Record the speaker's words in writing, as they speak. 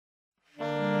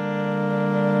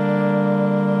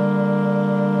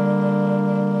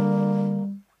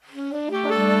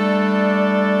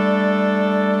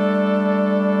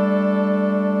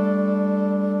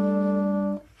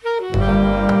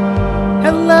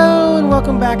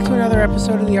welcome back to another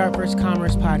episode of the Art vs.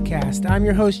 Commerce podcast. I'm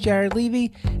your host, Jared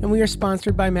Levy, and we are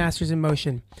sponsored by Masters in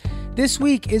Motion. This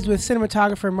week is with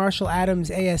cinematographer Marshall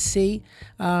Adams, ASC.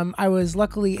 I was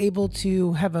luckily able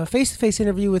to have a face-to-face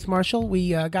interview with Marshall.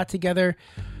 We got together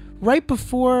right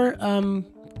before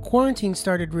quarantine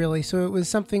started, really, so it was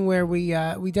something where we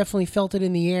definitely felt it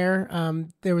in the air.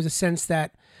 There was a sense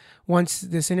that once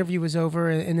this interview was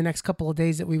over, in the next couple of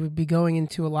days, that we would be going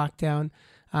into a lockdown.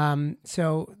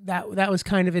 So that was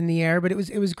kind of in the air, but it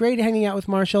was great hanging out with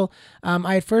Marshall.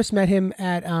 I had first met him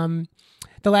at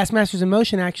the last Masters in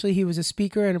Motion. Actually, he was a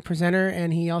speaker and a presenter,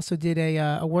 and he also did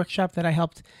a workshop that I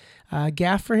helped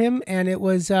gaff for him, and it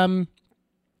was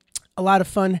a lot of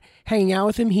fun hanging out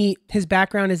with him. His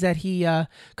background is that he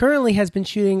currently has been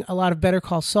shooting a lot of Better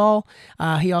Call Saul.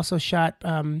 He also shot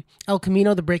El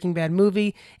Camino, the Breaking Bad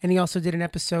movie, and he also did an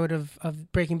episode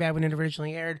of Breaking Bad when it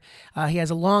originally aired. He has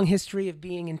a long history of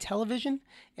being in television,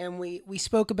 and we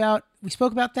spoke about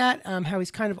that, how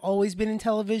he's kind of always been in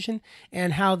television,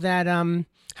 and how that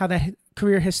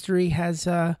career history has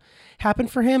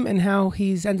happened for him, and how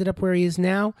he's ended up where he is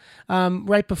now.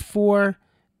 Right before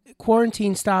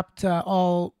quarantine stopped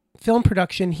all film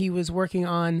production, he was working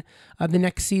on the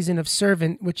next season of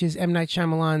Servant, which is M. Night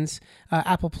Shyamalan's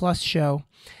Apple Plus show.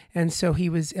 And so he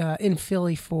was in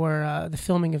Philly for the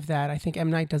filming of that. I think M.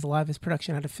 Night does a lot of his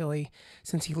production out of Philly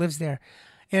since he lives there.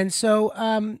 And so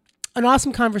an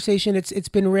awesome conversation. It's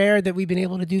been rare that we've been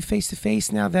able to do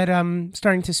face-to-face now that I'm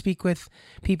starting to speak with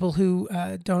people who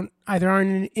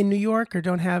aren't in New York or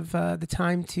don't have the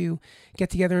time to get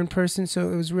together in person.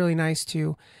 So it was really nice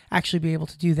to actually be able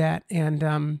to do that. And,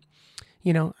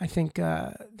 I think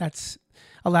that's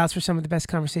allows for some of the best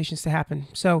conversations to happen.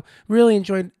 So really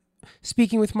enjoyed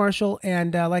speaking with Marshall,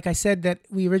 and like I said, that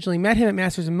we originally met him at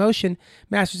Masters in Motion.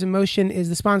 Masters in Motion is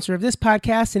the sponsor of this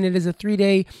podcast, and it is a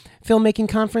 3-day filmmaking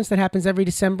conference that happens every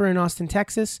December in Austin,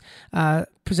 Texas.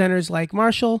 Presenters like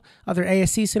Marshall, other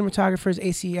ASC cinematographers,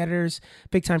 AC editors,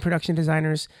 big-time production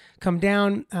designers come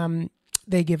down.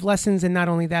 They give lessons, and not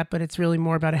only that, but it's really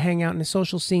more about a hangout and a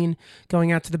social scene,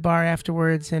 going out to the bar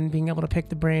afterwards and being able to pick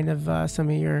the brain of some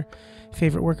of your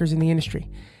favorite workers in the industry.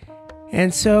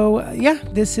 And so,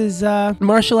 this is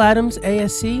Marshall Adams,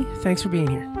 ASC. Thanks for being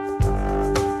here.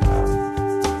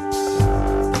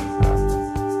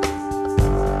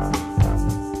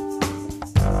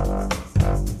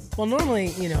 Well, normally,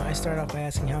 I start off by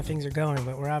asking how things are going,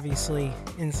 but we're obviously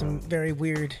in some very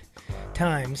weird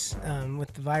times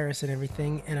with the virus and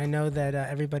everything. And I know that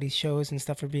everybody's shows and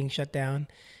stuff are being shut down,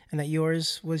 and that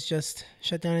yours was just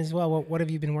shut down as well. What have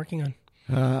you been working on?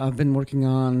 I've been working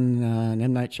on an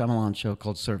M. Night Shyamalan show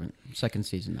called Servant, second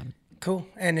season of it. Cool.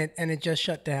 And it just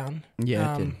shut down.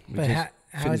 Yeah, it did. But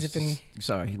how has it been?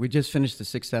 Sorry, we just finished the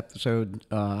 6th episode,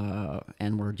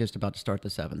 and we're just about to start the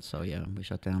 7th. So yeah, we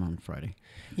shut down on Friday.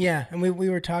 Yeah, and we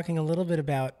were talking a little bit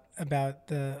about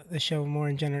the show more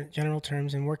in general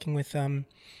terms, and working with a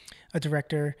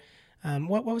director.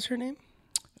 What was her name?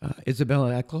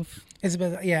 Isabella Eckloff.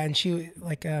 Isabella, yeah, and she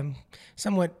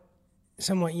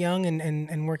somewhat young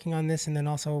and working on this, and then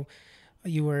also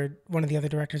you were one of the other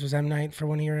directors was M. Night for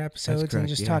one of your episodes. That's correct, and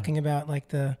just talking about like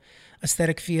the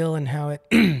aesthetic feel and how it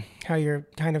how you're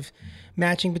kind of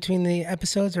matching between the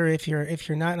episodes, or if you're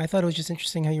not. And I thought it was just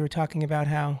interesting how you were talking about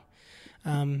how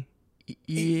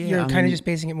you're kind of just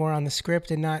basing it more on the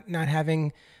script and not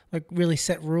having like really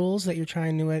set rules that you're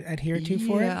trying to adhere to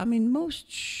for it? Yeah, I mean,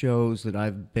 most shows that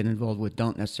I've been involved with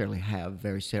don't necessarily have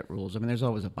very set rules. I mean, there's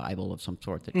always a Bible of some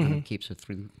sort that kind of keeps it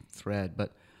through thread.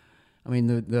 But, I mean,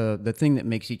 the thing that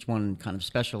makes each one kind of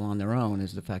special on their own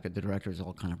is the fact that the directors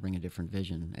all kind of bring a different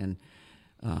vision.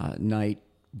 And Night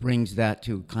brings that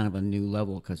to kind of a new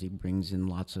level because he brings in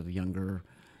lots of younger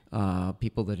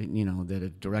people that that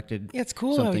have directed. Yeah, it's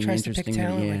cool how he tries to pick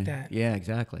talent like that. Yeah,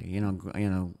 exactly.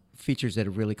 Features that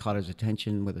have really caught his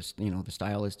attention with the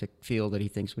stylistic feel that he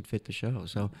thinks would fit the show.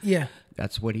 So yeah,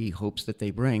 that's what he hopes that they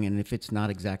bring. And if it's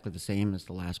not exactly the same as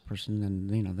the last person,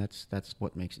 then that's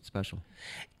what makes it special.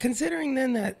 Considering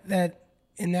then that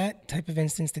in that type of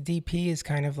instance, the DP is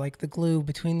kind of like the glue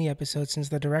between the episodes, since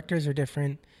the directors are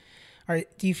different.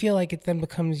 Do you feel like it then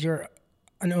becomes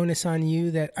an onus on you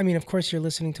that, I mean, of course you're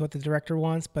listening to what the director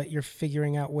wants, but you're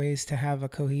figuring out ways to have a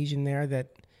cohesion there that,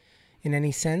 in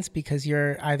any sense, because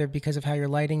because of how you're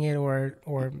lighting it or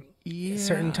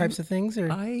certain types of things?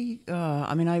 Or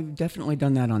I mean, I've definitely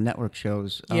done that on network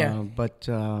shows. But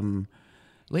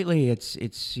lately it's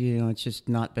just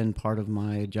not been part of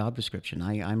my job description.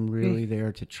 I'm really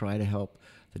there to try to help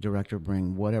the director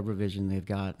bring whatever vision they've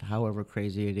got, however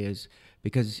crazy it is,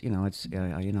 because it's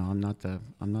I'm not the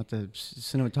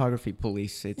cinematography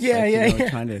police. It's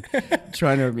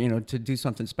trying to to do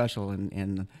something special,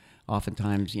 and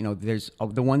oftentimes there's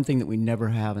the one thing that we never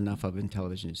have enough of in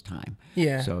television is time.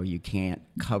 Yeah. So you can't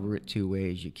cover it two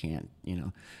ways. You can't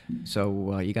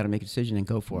so you got to make a decision and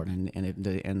go for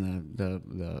it.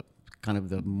 The kind of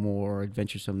the more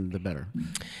adventuresome, the better.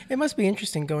 It must be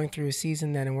interesting going through a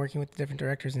season then and working with the different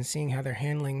directors and seeing how they're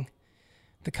handling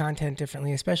the content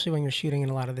differently, especially when you're shooting in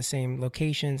a lot of the same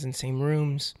locations and same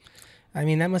rooms. I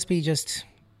mean, that must be just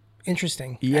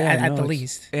interesting, at the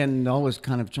least. And always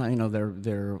kind of trying,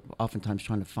 they're oftentimes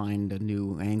trying to find a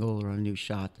new angle or a new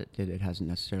shot that it hasn't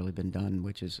necessarily been done,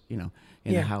 which is, in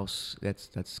a house,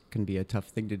 that's can be a tough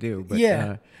thing to do. But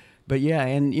and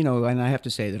I have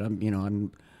to say that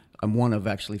I'm one of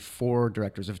actually 4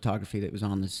 directors of photography that was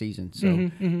on this season.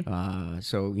 So,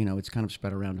 so it's kind of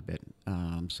spread around a bit.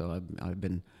 So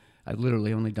I've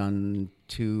literally only done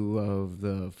 2 of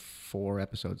the 4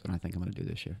 episodes that I think I'm going to do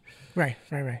this year. Right.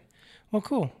 Well,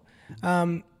 cool.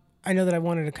 I know that I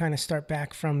wanted to kind of start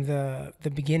back from the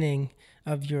beginning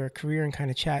of your career and kind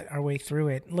of chat our way through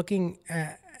it. Looking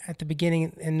at the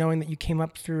beginning and knowing that you came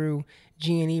up through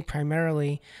G&E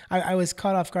primarily, I was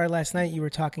caught off guard last night. You were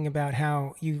talking about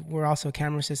how you were also a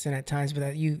camera assistant at times, but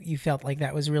that you felt like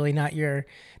that was really not your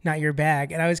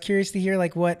bag. And I was curious to hear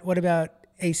what about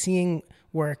ACing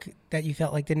work that you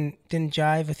felt like didn't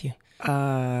jive with you?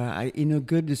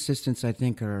 Good assistants I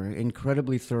think are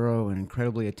incredibly thorough and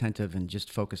incredibly attentive and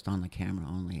just focused on the camera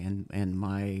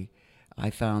only. I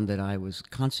found that I was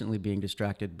constantly being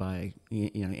distracted by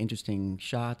interesting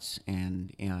shots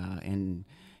and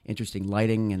interesting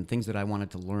lighting and things that I wanted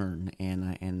to learn.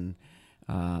 And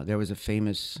there was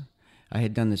I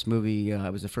had done this movie. I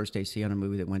was the first AC on a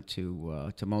movie that went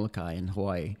to Molokai in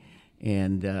Hawaii.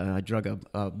 And I drug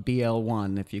a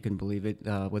BL1, if you can believe it,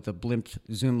 with a blimp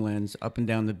zoom lens up and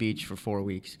down the beach for 4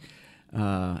 weeks.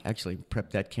 Actually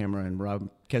prepped that camera in Bob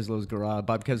Keslow's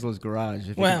garage, if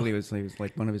you can believe it. It was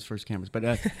like one of his first cameras.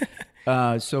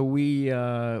 But so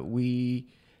we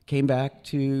came back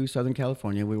to Southern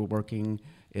California. We were working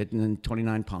in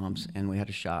 29 Palms, and we had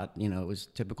a shot. It was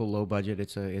typical low budget.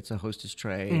 It's a Hostess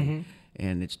tray,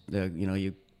 and it's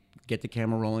you get the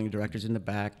camera rolling. The director's in the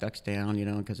back, ducks down,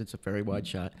 because it's a very wide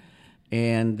shot.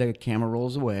 And the camera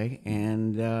rolls away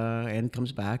and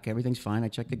comes back. Everything's fine. I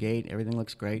check the gate. Everything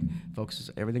looks great. Focuses.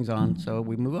 Everything's on. So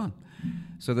we move on.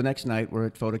 So the next night we're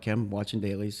at Photochem watching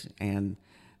dailies, and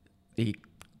he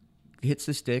hits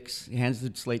the sticks. He hands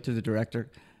the slate to the director.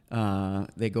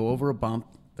 They go over a bump.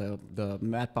 The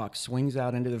matte box swings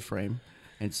out into the frame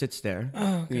and sits there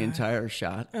the entire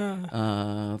shot.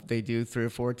 They do 3 or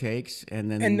 4 takes, and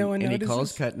then no one he notices?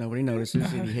 calls cut. Nobody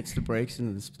notices, and he hits the brakes,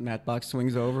 and the matte box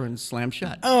swings over and slams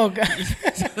shut. Oh, God.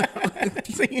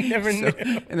 So you never knew.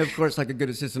 And, of course, like a good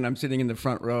assistant, I'm sitting in the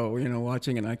front row,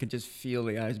 watching, and I could just feel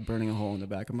the eyes burning a hole in the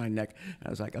back of my neck. I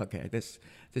was like, okay, this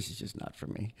is just not for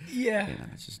me. Yeah.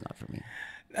 It's just not for me.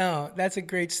 Oh, that's a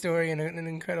great story and an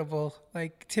incredible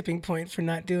tipping point for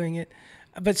not doing it.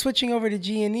 But switching over to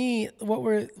G&E, what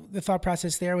were the thought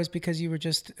process there? Was because you were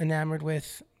just enamored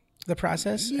with the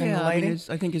process and the lighting?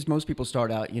 I think as most people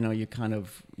start out, you kind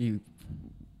of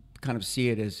see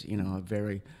it as a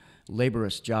very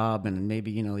laborious job, and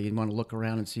maybe you want to look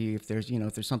around and see if there's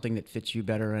something that fits you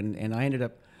better. And I ended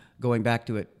up going back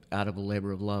to it out of a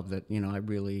labor of love that I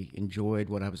really enjoyed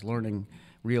what I was learning.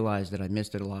 Realized that I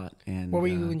missed it a lot. And what were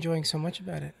you enjoying so much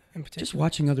about it in particular? Just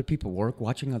watching other people work,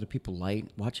 watching other people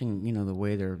light, watching the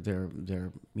way they're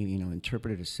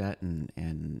interpreted a set and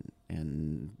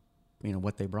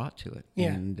what they brought to it.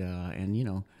 Yeah. And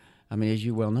I mean, as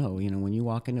you well know, when you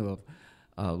walk into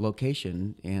a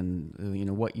location and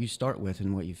what you start with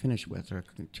and what you finish with are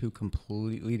 2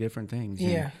 completely different things.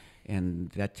 Yeah. And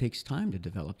that takes time to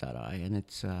develop that eye, and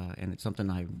it's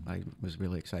something I was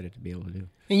really excited to be able to do.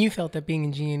 And you felt that being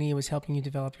in G&E was helping you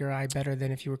develop your eye better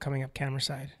than if you were coming up camera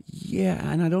side. Yeah,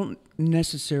 and I don't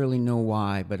necessarily know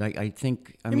why, but I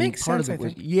think it makes part sense. of it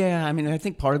was I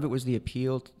think part of it was the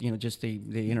appeal, just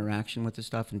the interaction with the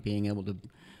stuff and being able to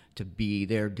be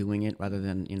there doing it rather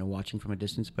than watching from a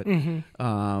distance. But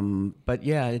but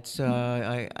yeah, it's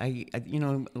I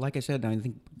like I said, I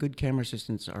think good camera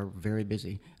assistants are very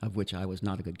busy, of which I was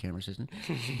not a good camera assistant.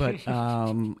 But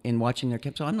in watching their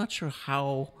so I'm not sure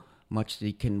how much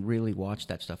they can really watch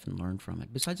that stuff and learn from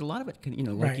it. Besides, a lot of it can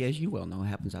like as you well know,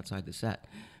 happens outside the set.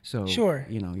 So sure,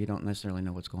 you don't necessarily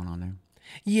know what's going on there.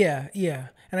 Yeah,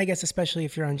 and I guess especially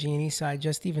if you're on G&E side,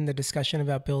 just even the discussion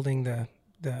about building the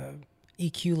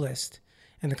EQ list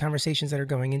and the conversations that are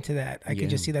going into that, I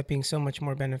could just see that being so much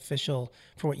more beneficial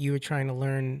for what you were trying to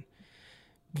learn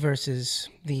versus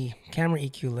the camera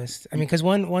EQ list? I mean, because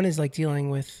one is like dealing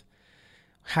with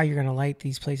how you're going to light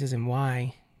these places and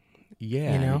why.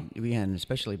 Yeah, You know? and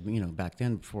especially back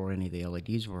then before any of the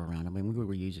LEDs were around. I mean, we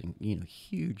were using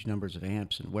huge numbers of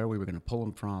amps, and where we were going to pull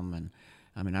them from. And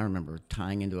I mean, I remember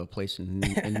tying into a place in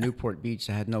Newport Beach.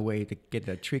 I had no way to get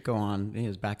a Trico on. It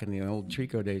was back in the old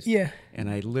Trico days. Yeah. And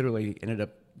I literally ended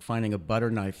up finding a butter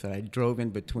knife that I drove in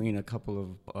between a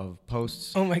couple of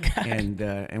posts. Oh my God.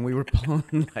 And we were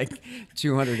pulling like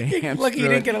 200 amps. Lucky you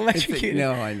through didn't get it. electrocuted.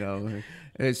 No, I know.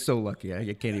 It's so lucky.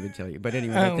 I can't even tell you. But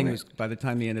anyway, that thing was, by the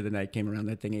time the end of the night came around,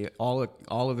 that thing, all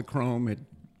of the chrome had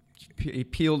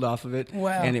peeled off of it.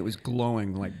 Wow. And it was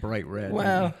glowing like bright red.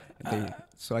 Wow.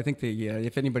 So I think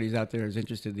if anybody's out there is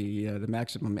interested, the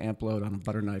maximum amp load on a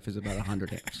butter knife is about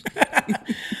 100 amps.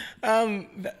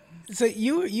 So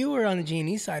you were on the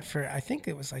G&E side for, I think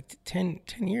it was like 10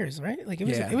 years, right? Like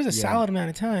it was a solid amount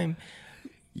of time.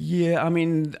 Yeah, I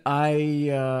mean,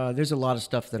 there's a lot of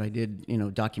stuff that I did,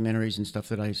 documentaries and stuff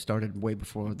that I started way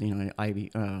before,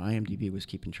 IMDb was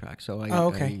keeping track. So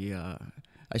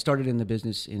I started in the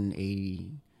business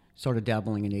started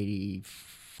dabbling in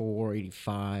 84,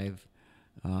 85,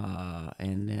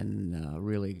 and then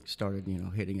really started,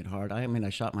 hitting it hard. I mean, I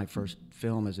shot my first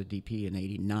film as a DP in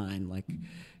 89, like,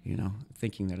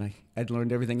 thinking that I'd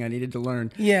learned everything I needed to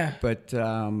learn. Yeah. But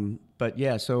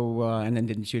yeah, so, and then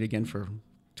didn't shoot again for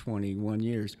 21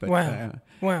 years. But,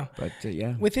 wow. But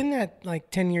yeah. Within that like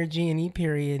 10-year G&E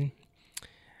period,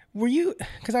 were you,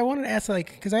 because I wanted to ask,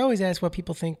 because I always ask what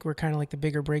people think were kind of like the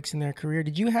bigger breaks in their career.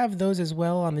 Did you have those as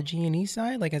well on the G&E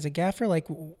side? Like as a gaffer, like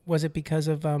was it because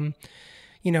of,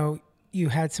 you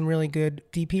had some really good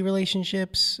DP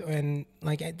relationships, and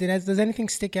like, does anything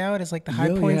stick out as like the high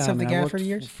points of the gaffer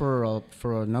years? For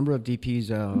a number of DPs,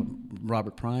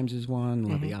 Robert Primes is one,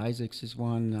 Levy Isaacs is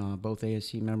one, both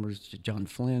ASC members, John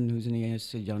Flynn, who's in the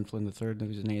ASC, John Flynn III,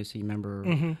 who's an ASC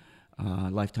member,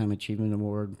 Lifetime Achievement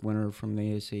Award winner from the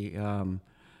ASC.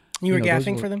 You were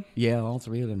gaffing for them? Yeah, all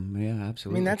three of them. Yeah,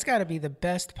 absolutely. I mean, that's got to be the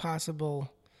best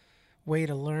possible way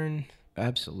to learn.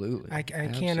 Absolutely. I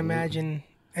can't imagine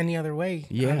any other way.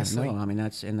 Yeah, honestly. no, I mean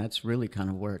that's really kind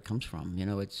of where it comes from.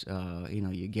 It's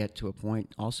you get to a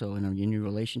point also in your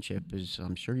relationship, is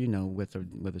I'm sure with a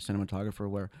cinematographer,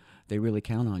 where they really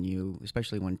count on you,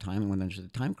 especially when there's a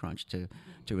time crunch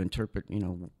to interpret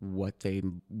what they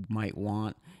might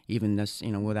want, even this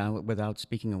without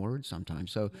speaking a word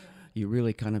sometimes. So you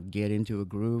really kind of get into a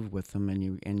groove with them,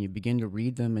 and you begin to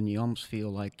read them, and you almost feel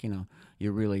like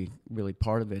you're really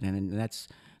part of it, and that's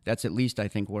at least I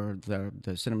think where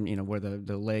the cinema, where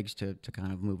the legs to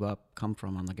kind of move up come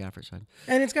from on the gaffer side.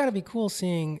 And it's got to be cool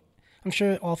seeing. I'm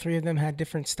sure all three of them had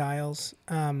different styles.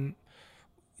 Do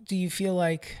you feel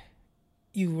like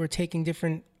you were taking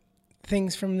different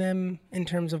things from them in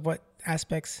terms of what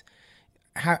aspects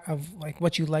of like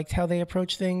what you liked how they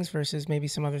approach things versus maybe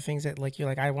some other things that like you're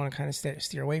like, I want to kind of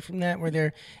steer away from that? Were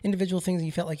there individual things that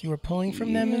you felt like you were pulling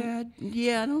from them?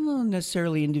 Yeah, I don't know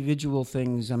necessarily individual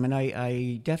things. I mean,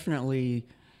 I definitely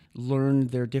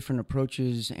learned their different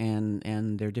approaches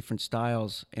and their different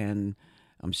styles, and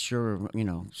I'm sure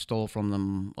stole from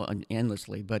them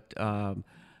endlessly. But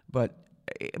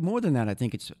more than that, I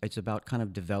think it's about kind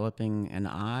of developing an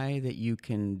eye that you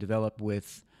can develop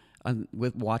with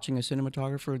watching a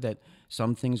cinematographer, that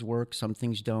some things work, some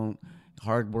things don't.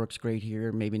 Hard works great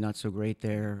here, maybe not so great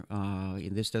there.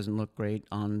 This doesn't look great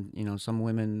on some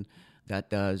women, that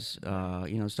does.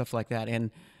 Stuff like that, and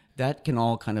that can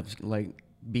all kind of like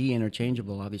be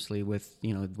interchangeable, obviously, with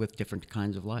different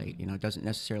kinds of light. It doesn't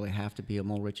necessarily have to be a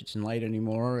Mole Richardson light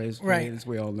anymore, as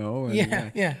we all know. And,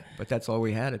 yeah. But that's all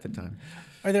we had at the time.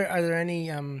 Are there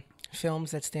any films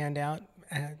that stand out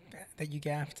that you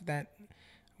gaffed that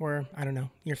were, I don't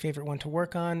know, your favorite one to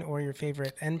work on or your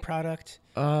favorite end product?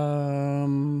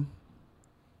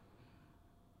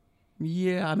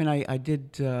 Yeah, I mean, I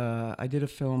did a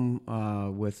film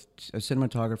with a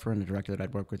cinematographer and a director that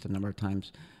I'd worked with a number of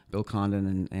times. Bill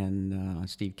Condon and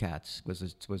Steve Katz was the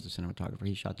cinematographer.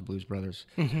 He shot the Blues Brothers,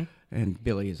 and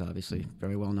Billy is obviously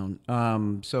very well known.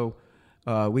 So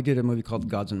we did a movie called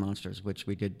Gods and Monsters, which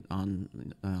we did on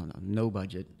no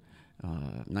budget.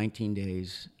 19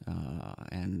 days,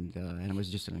 and it was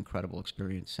just an incredible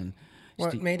experience. And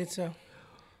what made it so?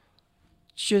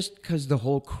 Just because the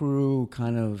whole crew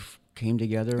kind of came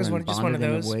together and bonded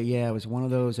in a way. Yeah, it was one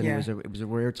of those, and it was a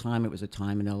rare time. It was a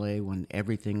time in LA when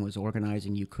everything was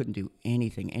organizing. You couldn't do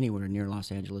anything anywhere near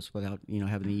Los Angeles without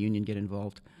having the union get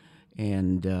involved,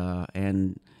 and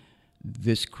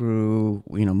this crew,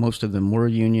 most of them were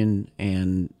union,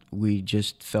 and we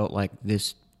just felt like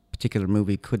this particular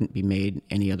movie couldn't be made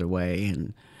any other way,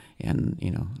 and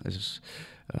it was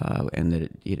and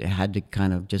that it had to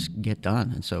kind of just get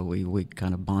done. And so we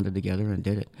kind of bonded together and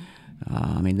did it.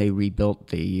 I mean, they rebuilt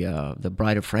the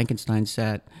Bride of Frankenstein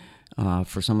set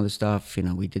for some of the stuff. You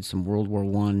know, we did some World War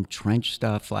I trench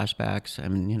stuff, flashbacks. I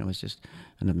mean, you know, it's just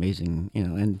an amazing, you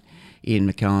know, and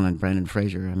Ian McKellen and Brendan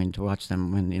Fraser. I mean, to watch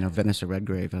them when, you know, Vanessa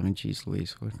Redgrave. I mean, geez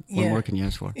Louise, what more can you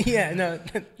ask for? Yeah, no,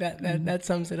 that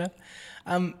sums it up.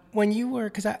 When you were,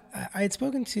 because I had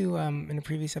spoken to in a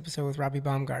previous episode with Robbie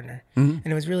Baumgartner, and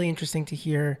it was really interesting to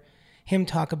hear him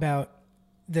talk about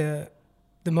the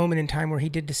moment in time where he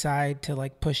did decide to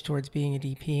like push towards being a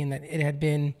DP, and that it had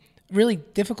been really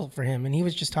difficult for him. And he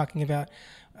was just talking about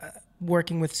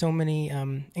working with so many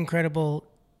incredible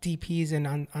DPs and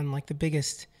on like the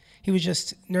biggest. He was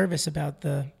just nervous about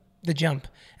the jump,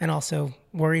 and also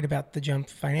worried about the jump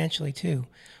financially too.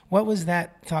 What was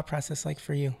that thought process like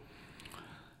for you?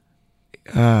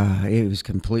 It was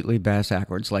completely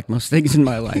backwards, like most things in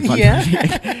my life.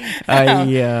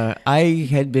 Yeah. I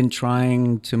had been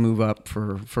trying to move up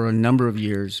for a number of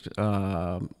years,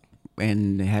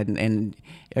 and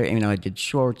you know, I did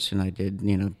shorts and I did,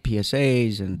 you know,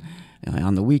 PSAs and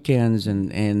on the weekends,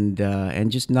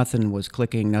 and just nothing was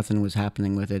clicking, nothing was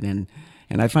happening with it, and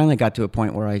I finally got to a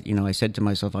point where I said to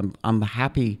myself, I'm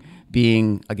happy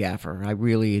being a gaffer. I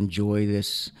really enjoy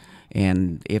this.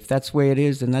 And if that's the way it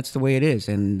is, then that's the way it is.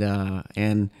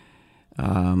 And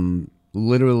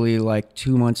literally like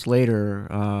 2 months later,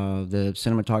 the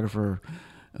cinematographer,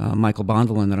 Michael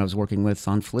Bondolin, that I was working with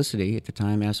on Felicity at the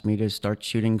time, asked me to start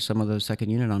shooting some of the second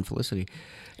unit on Felicity.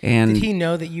 And did he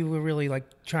know that you were really like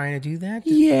trying to do that?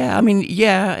 Yeah, I mean,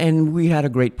 yeah, and we had a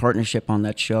great partnership on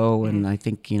that show, and I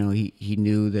think, you know, he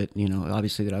knew that, you know,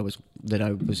 obviously that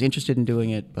I was interested in doing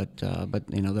it, but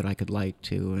you know, that I could like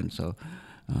too, and so.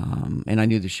 And I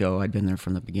knew the show. I'd been there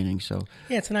from the beginning. So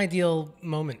yeah, it's an ideal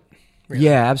moment. Really.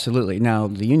 Yeah, absolutely. Now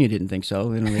the union didn't think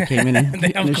so. You know, they came in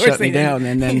and shut me down,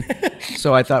 and then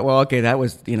so I thought, well, okay, that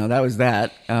was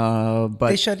that.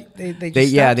 But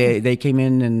they came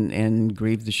in and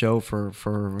grieved the show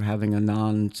for having a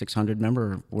non-600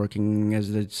 member working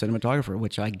as the cinematographer,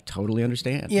 which I totally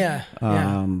understand. Yeah.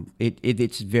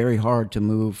 It's very hard to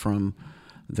move from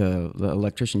the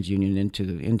electricians union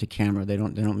into camera. They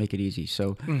don't make it easy.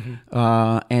 So,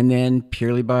 and then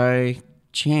purely by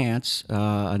chance,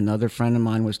 another friend of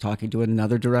mine was talking to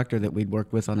another director that we'd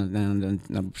worked with on a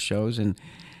number of shows, and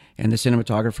the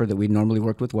cinematographer that we'd normally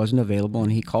worked with wasn't available,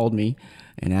 and he called me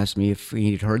and asked me if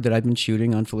he'd heard that I'd been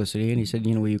shooting on Felicity, and he said,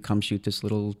 you know, will you come shoot this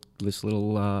little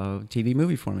TV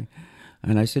movie for me?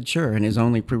 And I said, sure. And his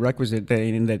only prerequisite,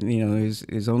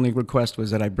 his only request was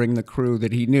that I bring the crew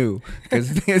that he knew.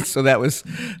 So that was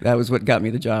what got me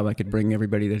the job. I could bring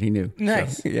everybody that he knew.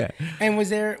 Nice. So, yeah. And was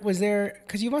there,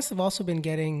 because you must have also been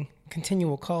getting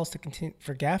continual calls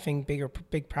for gaffing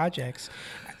big projects.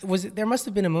 There must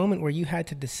have been a moment where you had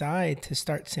to decide to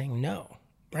start saying no,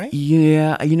 right?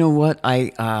 Yeah. You know what?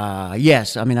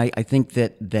 Yes. I mean, I think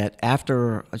that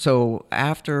after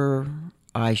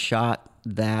I shot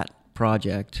that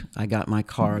project, I got my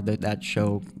card. That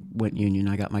show went union.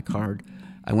 I got my card.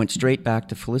 I went straight back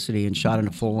to Felicity and shot in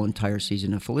a full entire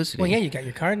season of Felicity. Well, yeah, you got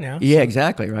your card now. Yeah, so.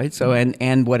 Exactly, right? So,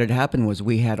 and what had happened was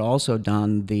we had also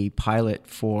done the pilot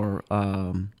for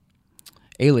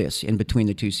Alias in between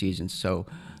the two seasons. So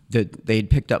they'd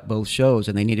picked up both shows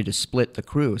and they needed to split the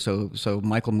crew. So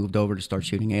Michael moved over to start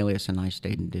shooting Alias, and I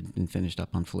stayed and finished up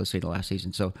on Felicity the last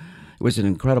season. So it was an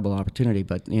incredible opportunity,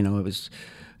 but you know, it was.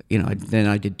 You know, then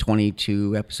I did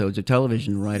 22 episodes of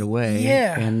television right away,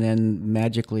 and then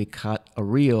magically cut a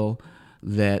reel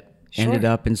that ended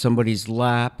up in somebody's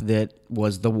lap that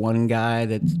was the one guy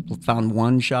that found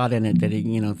one shot in it that he,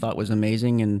 you know, thought was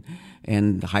amazing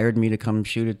and hired me to come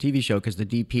shoot a TV show because the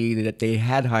DP that they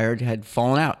had hired had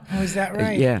fallen out. Oh, is that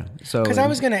right? Yeah. So because I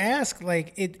was going to ask,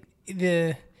 like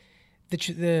the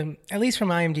at least from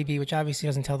IMDb, which obviously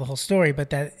doesn't tell the whole story, but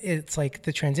that it's like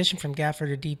the transition from gaffer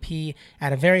to DP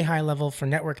at a very high level for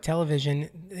network television.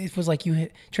 It was like you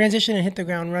transition and hit the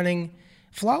ground running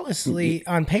flawlessly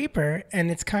on paper,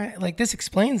 and it's kind of like this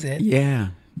explains it. Yeah.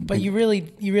 But you really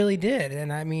did,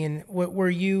 and I mean, were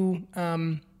you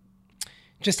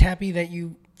just happy that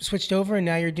you switched over and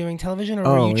now you're doing television, or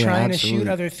were you trying to shoot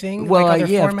other things? Well, like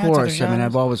other of formats, course. I mean,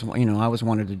 I've always, I always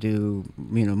wanted to do,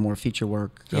 more feature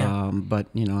work. Yeah. But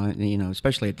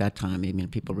especially at that time, I mean,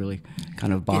 people really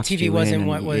kind of boxed TV you wasn't in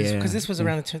what was, because yeah, this was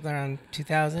around 2000.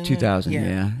 2000,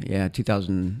 yeah,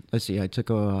 2000. Let's see, I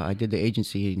did the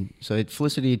agency. So at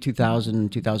Felicity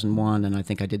 2000, 2001, and I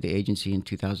think I did the agency in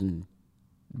 2002.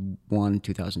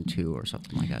 2002 or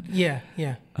something like that. Yeah.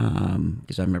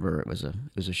 Because I remember it was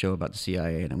a show about the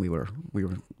CIA, and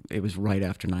it was right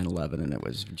after 9/11, and it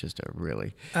was just a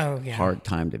really hard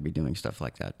time to be doing stuff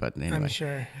like that. But anyway, I'm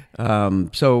sure.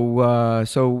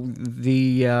 So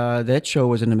that show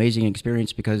was an amazing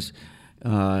experience because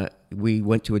we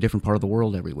went to a different part of the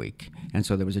world every week, and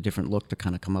so there was a different look to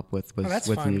kind of come up with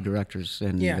fun. new directors,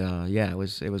 and it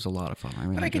was a lot of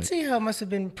fun. But I could see how it must have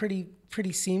been pretty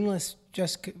seamless,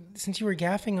 just since you were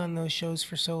gaffing on those shows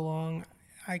for so long.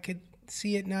 I could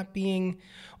see it not being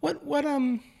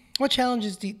what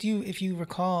challenges do you, if you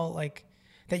recall, like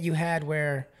that you had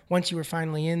where once you were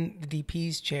finally in the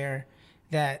DP's chair,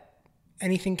 that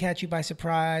anything catch you by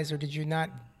surprise, or did you not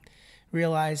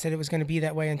realize that it was going to be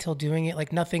that way until doing it?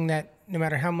 Like nothing that, no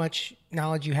matter how much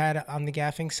knowledge you had on the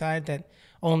gaffing side, that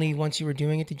only once you were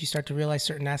doing it did you start to realize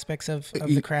certain aspects of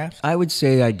the craft? I would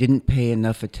say I didn't pay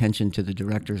enough attention to the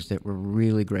directors that were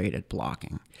really great at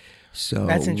blocking. So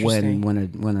that's interesting.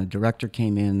 when a director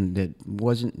came in that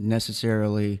wasn't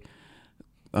necessarily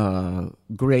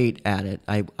great at it,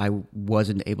 I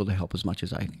wasn't able to help as much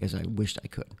as I wished I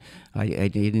could. I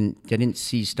didn't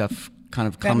see stuff kind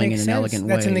of coming in an elegant way.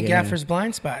 That's in the gaffer's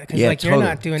blind spot, because you're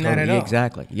not doing that at all.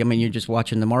 Exactly. I mean, you're just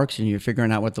watching the marks and you're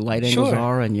figuring out what the light angles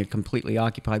are, and you're completely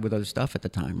occupied with other stuff at the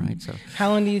time, right? So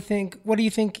how long do you think? What do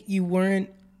you think you weren't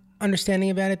understanding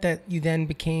about it that you then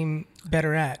became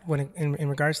better at when in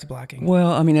regards to blocking?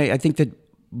 Well, I mean, I think that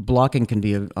blocking can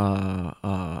be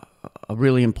a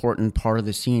really important part of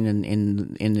the scene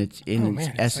in its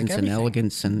essence, like, and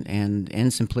elegance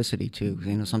and simplicity too.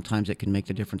 You know, sometimes it can make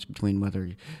the difference between whether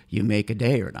you make a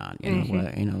day or not.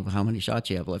 You know, how many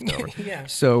shots you have left over. Yeah.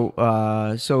 So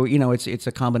you know, it's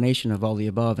a combination of all the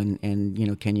above, and you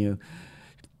know, can you.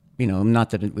 You know, not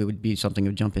that it would be something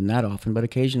to jump in that often, but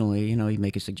occasionally, you know, you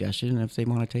make a suggestion, and if they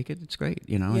want to take it, it's great.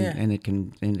 You know, and it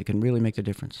can really make the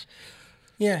difference.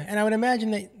 Yeah, and I would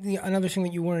imagine that another thing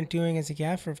that you weren't doing as a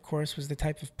gaffer, of course, was the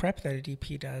type of prep that a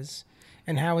DP does.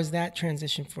 And how was that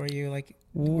transition for you? Like,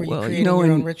 were you creating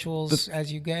your own rituals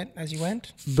as you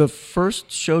went? The first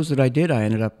shows that I did, I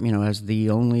ended up, you know, as the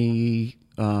only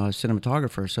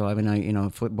cinematographer. So I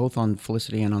mean, both on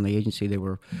Felicity and on the agency, they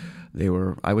were.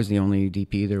 I was the only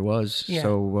DP there was. Yeah.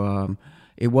 So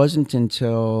it wasn't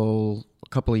until a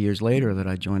couple of years later that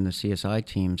I joined the CSI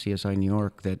team, CSI New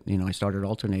York, that, you know, I started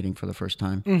alternating for the first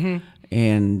time,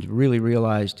 and really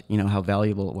realized, you know, how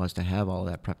valuable it was to have all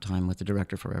that prep time with the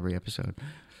director for every episode.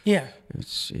 Yeah,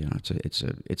 it's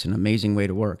it's an amazing way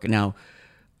to work. Now,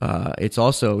 it's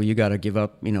also, you got to give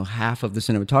up, you know, half of the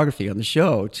cinematography on the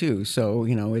show too. So,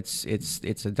 you know, it's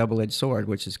a double-edged sword,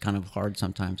 which is kind of hard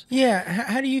sometimes. Yeah.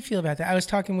 How do you feel about that? I was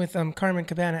talking with Carmen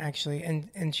Cabana actually,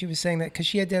 and she was saying that because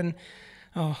she had done,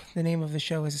 the name of the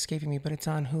show is escaping me, but it's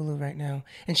on Hulu right now.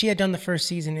 And she had done the first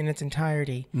season in its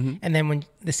entirety. And then when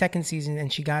the second season,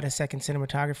 and she got a second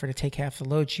cinematographer to take half the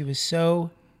load, she was so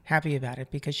happy about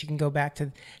it because she can go back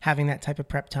to having that type of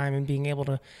prep time and being able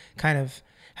to kind of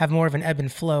have more of an ebb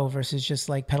and flow versus just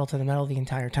like pedal to the metal the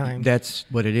entire time. That's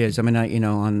what it is. I mean,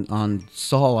 on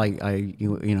Saul,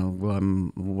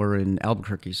 we're in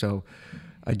Albuquerque, so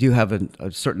I do have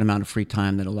a certain amount of free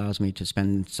time that allows me to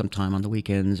spend some time on the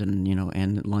weekends and, you know,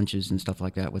 and lunches and stuff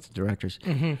like that with the directors,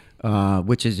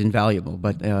 which is invaluable.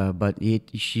 But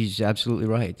she's absolutely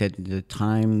right that the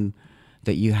time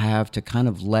that you have to kind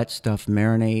of let stuff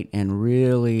marinate and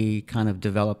really kind of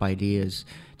develop ideas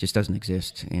just doesn't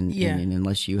exist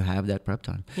unless you have that prep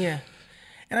time. Yeah.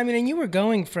 And I mean, and you were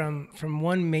going from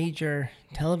one major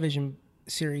television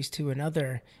series to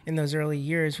another in those early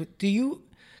years. Do you,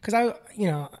 because I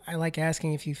like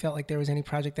asking if you felt like there was any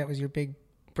project that was your big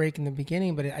break in the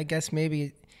beginning, but I guess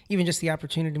maybe even just the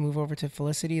opportunity to move over to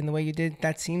Felicity and the way you did,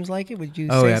 that seems like it. Would you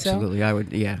say so? Oh, absolutely. I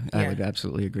would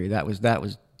absolutely agree. That was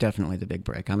definitely the big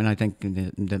break. I mean, I think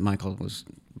that Michael was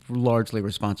largely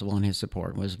responsible, and his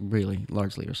support was really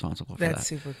largely responsible for that. That's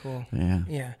super cool. Yeah.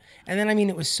 Yeah. And then, I mean,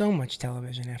 it was so much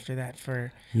television after that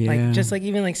for like, just like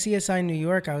even like CSI New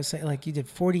York, I was saying, like, you did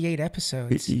 48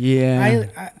 episodes.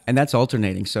 Yeah. And that's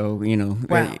alternating. So, you know,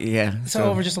 wow. Yeah. So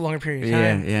over just a longer period of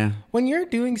time. Yeah. When you're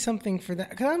doing something for that,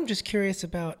 because I'm just curious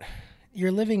about,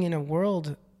 you're living in a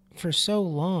world for so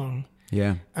long.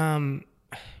 Yeah.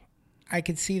 I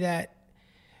could see that.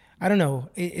 I don't know.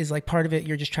 Is like part of it,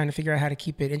 you're just trying to figure out how to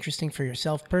keep it interesting for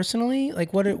yourself personally?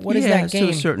 Like what is that game?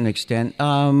 To a certain extent.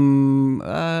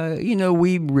 You know,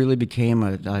 we really became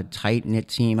a tight-knit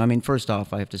team. I mean, first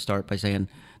off, I have to start by saying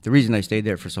the reason I stayed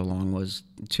there for so long was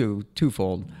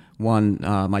twofold. one,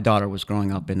 my daughter was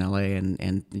growing up in LA,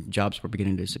 and jobs were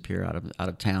beginning to disappear out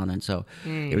of town, and so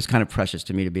it was kind of precious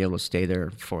to me to be able to stay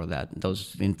there for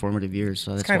those informative years.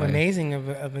 So it's that's kind why of amazing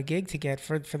of a gig to get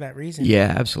for that reason.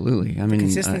 Yeah, absolutely. I mean,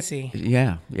 consistency.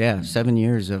 Yeah. 7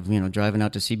 years of driving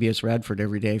out to CBS Radford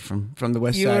every day from the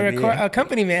west you side. You were a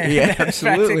company man. Yeah,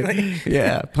 absolutely.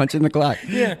 Yeah, punching the clock.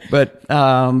 Yeah. But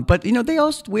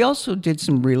we also did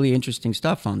some really interesting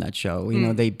stuff on that show.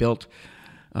 They built.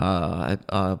 I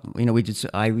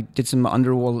did some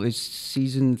underwater.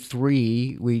 Season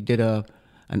 3, we did a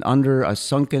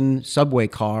sunken subway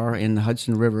car in the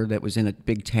Hudson River that was in a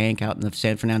big tank out in the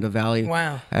San Fernando Valley.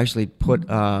 Wow! I actually put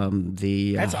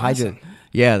that's awesome.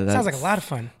 Yeah, that sounds like a lot of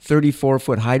fun.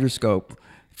 34-foot hydroscope,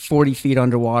 40 feet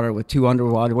underwater with two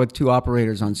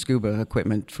operators on scuba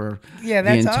equipment for the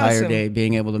entire day,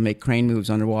 being able to make crane moves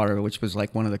underwater, which was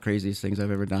like one of the craziest things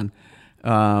I've ever done.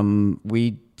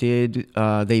 We did.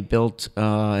 They built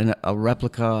a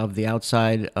replica of the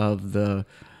outside of the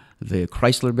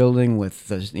Chrysler building with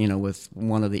with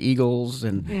one of the eagles,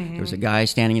 and there was a guy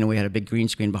standing. We had a big green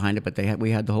screen behind it, but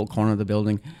we had the whole corner of the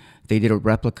building. They did a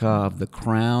replica of the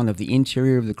crown, of the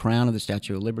interior of the crown of the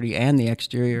Statue of Liberty, and the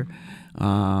exterior,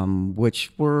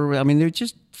 which were, they're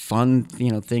just fun,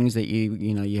 things that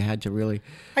you had to really.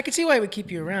 I could see why it would keep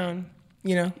you around.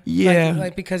 Yeah,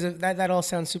 like because of that all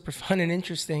sounds super fun and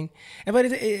interesting, but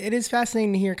it is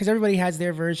fascinating to hear because everybody has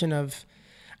their version of,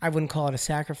 I wouldn't call it a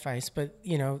sacrifice, but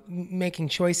making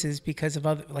choices because of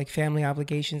other like family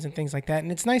obligations and things like that,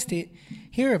 and it's nice to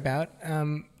hear about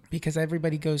because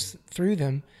everybody goes through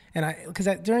them, and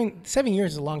during 7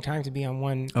 years is a long time to be on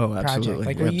one project.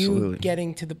 Like, were you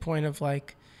getting to the point of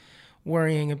like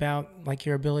worrying about like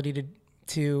your ability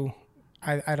to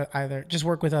either just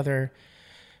work with other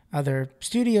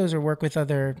studios or work with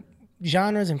other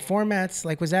genres and formats?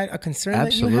 Like, was that a concern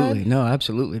absolutely. that you had? No,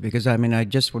 absolutely. Because I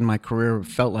just, when my career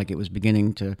felt like it was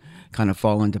beginning to kind of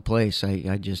fall into place,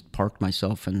 I just parked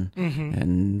myself and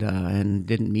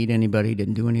didn't meet anybody,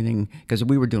 didn't do anything, because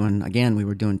we were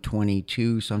doing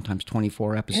 22, sometimes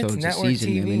 24 episodes a season.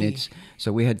 TV.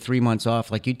 So we had 3 months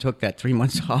off. Like, you took that 3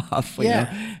 months off.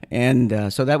 Yeah.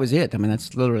 And so that was it.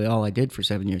 That's literally all I did for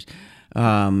 7 years.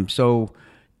 So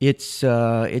it's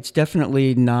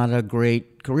definitely not a great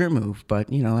career move, but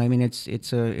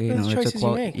it's a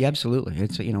quality. Yeah, absolutely.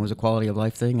 It was a quality of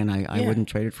life thing, and I wouldn't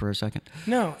trade it for a second.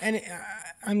 No, and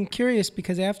I'm curious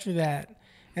because after that,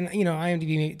 and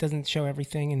IMDb doesn't show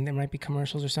everything, and there might be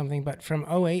commercials or something, but from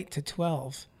 2008 to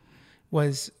 2012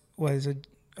 was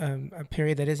a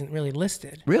period that isn't really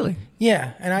listed. Really?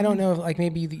 Yeah, and I don't know if like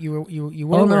maybe you were.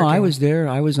 Oh no, I was there.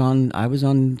 I was on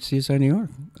CSI New York.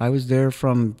 I was there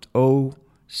from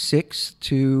 2006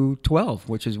 to 2012,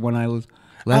 which is when I left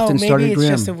and started Grimm. Maybe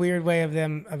it's just a weird way of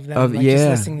them just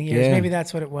listing the years. Yeah. Maybe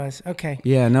that's what it was. Okay.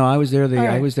 Yeah, no, I was there.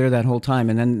 I was there that whole time,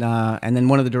 and then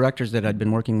one of the directors that I'd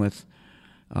been working with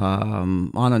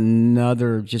on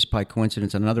another, just by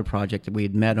coincidence, another project that we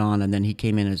had met on, and then he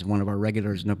came in as one of our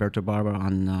regulars, Norberto Barba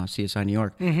on CSI New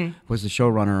York, was the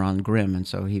showrunner on Grimm, and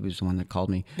so he was the one that called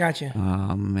me. Gotcha.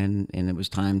 And it was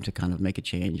time to kind of make a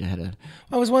change.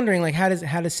 I was wondering, like, how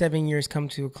does 7 years come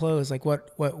to a close? Like,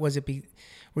 what was it?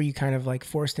 Were you kind of like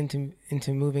forced into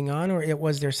moving on, or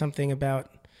was there something about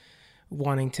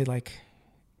wanting to like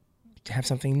have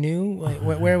something new? Like,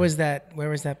 where was that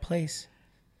place?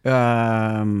 It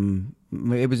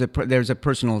was there was a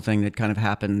personal thing that kind of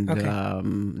happened. Okay.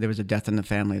 There was a death in the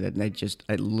family that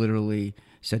I literally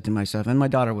said to myself, and my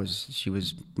daughter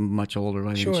was much older.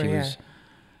 I think she was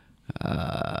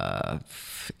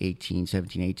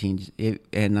 17, 18.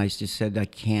 And I just said, I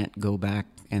can't go back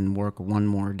and work one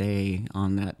more day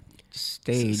on that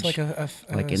stage. It's like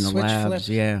like in the labs. Flipped.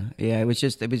 Yeah. It was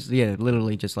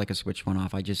literally just like a switch went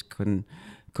off. I just couldn't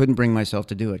bring myself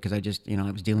to do it because I just,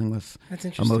 I was dealing with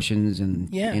emotions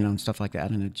and, and stuff like that.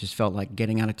 And it just felt like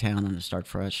getting out of town and to start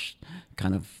fresh,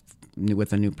 kind of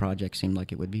with a new project seemed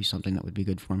like it would be something that would be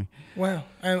good for me. Wow.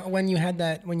 When you had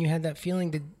that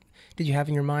feeling, did you have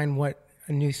in your mind what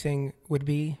a new thing would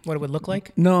be, what it would look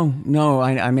like? No.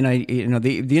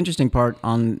 The interesting part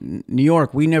on New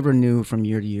York, we never knew from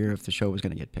year to year if the show was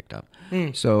going to get picked up.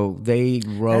 So they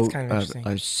wrote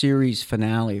a series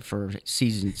finale for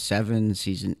season 7,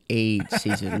 season 8,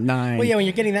 season 9. Well, yeah, when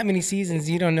you're getting that many seasons,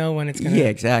 you don't know when it's going to... Yeah,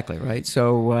 exactly, right?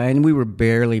 So, and we were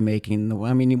barely making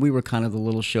we were kind of the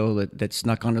little show that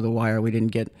snuck under the wire. We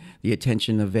didn't get the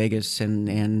attention of Vegas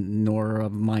and nor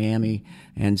of Miami,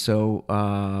 and so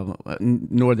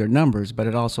nor their numbers, but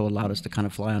it also allowed us to kind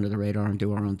of fly under the radar and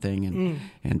do our own thing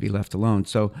and be left alone.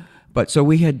 So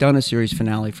we had done a series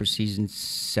finale for season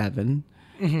 7,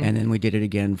 and then we did it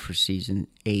again for season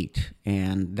 8,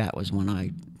 and that was when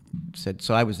I said.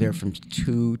 So I was there from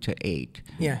 2 to 8.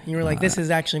 Yeah, you were like, this is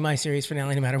actually my series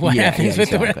finale, no matter what Yeah, happens yeah,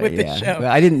 exactly, with the yeah. show.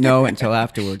 But I didn't know until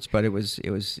afterwards, but it was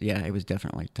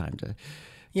definitely time to.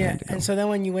 Yeah, time to go. and so then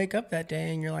when you wake up that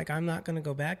day and you're like, I'm not going to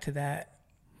go back to that.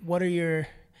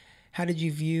 How did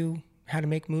you view how to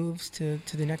make moves to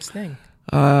the next thing?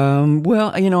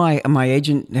 Well, my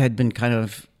agent had been kind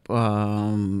of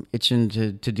itching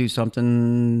to do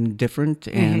something different,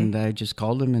 and I just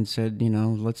called him and said,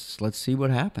 let's see what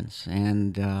happens,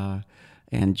 and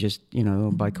just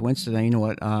by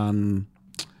coincidence,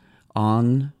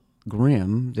 on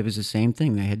Grimm, there was the same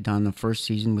thing. They had done the first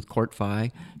season with Court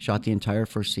Fye, shot the entire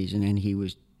first season, and he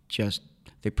was just.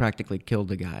 They practically killed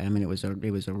the guy. I mean, it was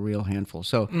a real handful.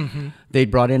 So they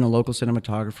brought in a local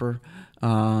cinematographer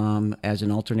as an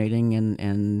alternating,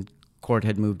 and Court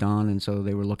had moved on, and so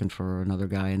they were looking for another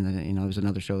guy. And it was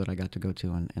another show that I got to go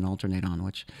to and alternate on,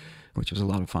 which was a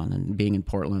lot of fun. And being in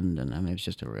Portland, and I mean, it was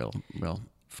just a real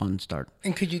fun start.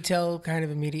 And could you tell kind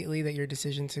of immediately that your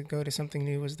decision to go to something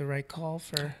new was the right call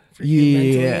for you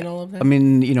mentally and all of that? I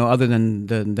mean, other than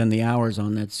the hours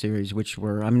on that series, which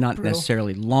were, not brutal.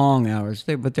 necessarily long hours,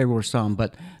 but there were some.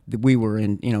 But we were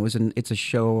in, it's a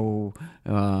show,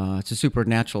 it's a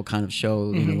supernatural kind of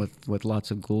show, with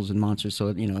lots of ghouls and monsters.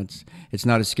 So it's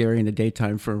not as scary in the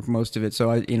daytime for most of it.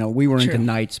 So we were into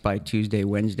nights by Tuesday,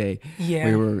 Wednesday. Yeah.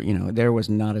 We were, there was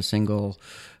not a single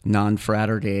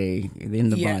non-fratter day in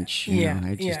the bunch.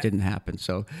 It just didn't happen.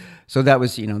 So that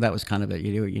was kind of it.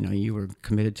 You were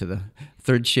committed to the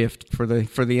third shift for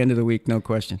the end of the week, no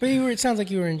question. But it sounds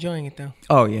like you were enjoying it though.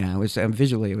 Oh yeah, it was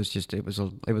visually. It was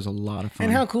a lot of fun.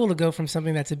 And how cool to go from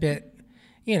something that's a bit,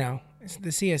 the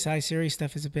CSI series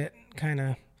stuff is a bit kind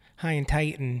of high and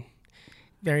tight and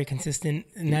very consistent.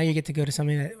 And now you get to go to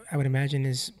something that I would imagine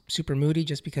is super moody,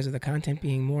 just because of the content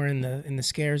being more in the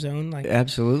scare zone. Like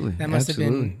absolutely, that must have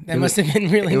been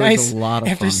really it nice. Was a lot of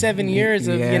after fun. 7 years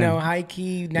of high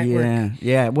key network.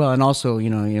 Yeah. Well, and also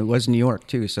it was New York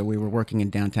too, so we were working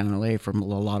in downtown LA from a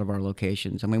lot of our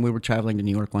locations. I mean, we were traveling to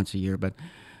New York once a year, but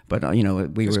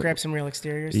we just were grab some real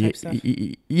exteriors type stuff.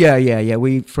 Yeah.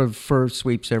 We for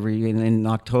sweeps in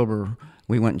October.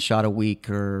 We went and shot a week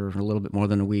or a little bit more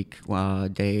than a week, a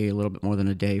day, a little bit more than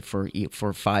a day for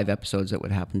 5 episodes that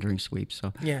would happen during sweeps.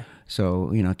 So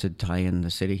to tie in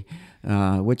the city,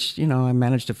 which I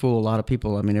managed to fool a lot of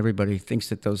people. I mean, everybody thinks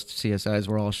that those CSIs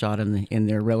were all shot in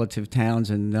their relative towns,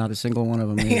 and not a single one of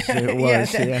them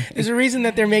was. There's a reason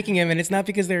that they're making them, and it's not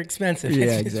because they're expensive.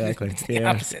 Exactly. It's the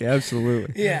opposite.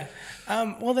 Absolutely. Yeah.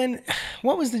 Well, then,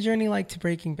 what was the journey like to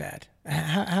Breaking Bad?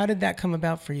 How did that come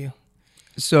about for you?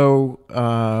 So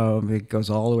it goes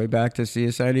all the way back to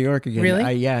CSI New York again.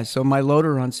 Really? So my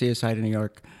loader on CSI New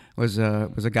York was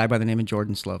a guy by the name of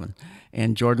Jordan Slovin,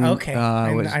 and Jordan. Okay,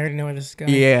 I already know where this is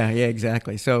going. Yeah,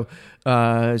 exactly. So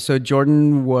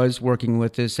Jordan was working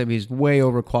with us. He was way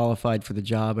overqualified for the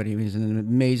job, but he was an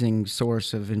amazing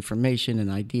source of information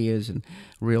and ideas, and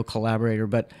real collaborator.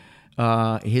 But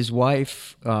his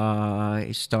wife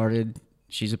started.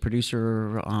 She's a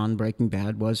producer on Breaking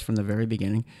Bad, was from the very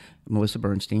beginning, Melissa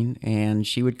Bernstein, and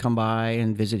she would come by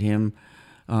and visit him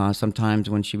sometimes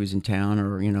when she was in town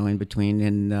or in between,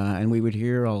 and we would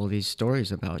hear all of these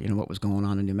stories about what was going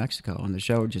on in New Mexico, and the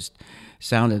show just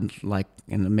sounded like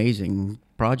an amazing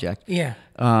project. Yeah.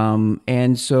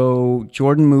 And so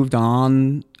Jordan moved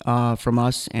on from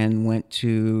us and went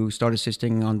to start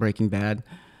assisting on Breaking Bad.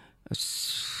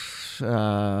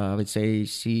 I would say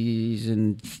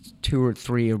season 2 or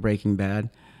 3 of Breaking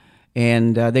Bad,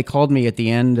 and they called me at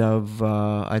the end of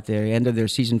their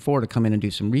season 4 to come in and do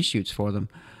some reshoots for them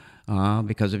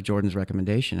because of Jordan's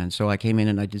recommendation. And so I came in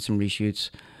and I did some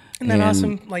reshoots. Isn't that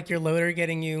awesome? Like your loader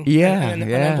getting you an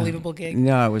unbelievable gig.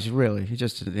 No, it was really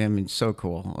so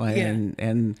cool.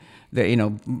 And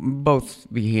both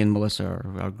he and Melissa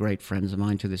are great friends of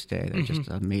mine to this day. They're just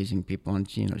amazing people, and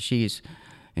she's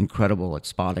incredible at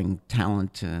spotting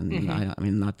talent, and I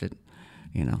mean, not that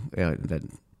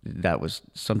that was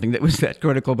something that was that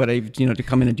critical, but to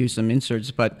come in and do some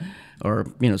inserts, or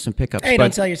some pickups. Hey,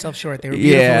 don't sell yourself short. They were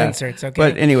beautiful inserts. Okay.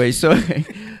 But anyway, so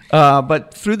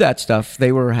but through that stuff,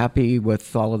 they were happy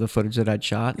with all of the footage that I'd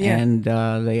shot, and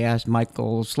they asked.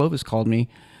 Michael Slovis called me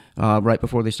right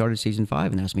before they started season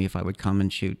 5 and asked me if I would come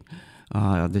and shoot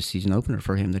this season opener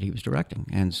for him that he was directing.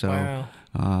 And so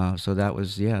so that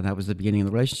was the beginning of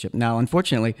the relationship. Now,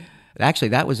 unfortunately,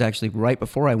 that was right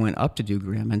before I went up to do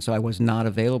Grimm, and so I was not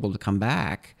available to come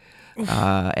back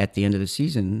at the end of the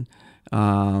season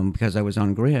because I was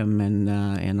on Grimm,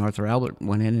 and Arthur Albert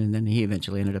went in, and then he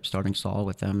eventually ended up starting Saul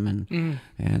with them,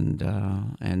 and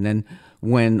then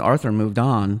when Arthur moved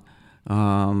on,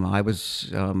 I was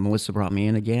Melissa brought me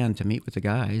in again to meet with the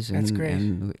guys, and That's great.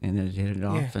 and it hit it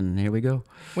off, Yeah. and here we go.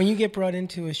 When you get brought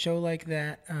into a show like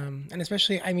that, and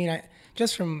especially, I mean,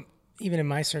 just from even in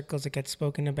my circles, it gets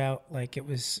spoken about like it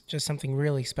was just something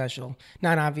really special.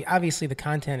 Not obviously the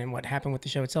content and what happened with the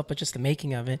show itself, but just the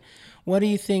making of it. What do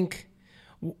you think?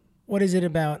 What is it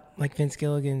about like Vince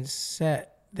Gilligan's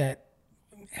set that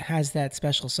has that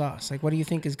special sauce? Like, what do you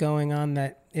think is going on?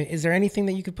 That is there anything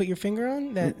that you could put your finger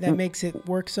on that makes it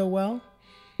work so well?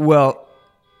 Well,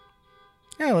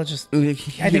 Yeah, I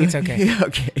think it's okay. Yeah,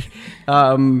 okay.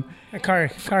 A car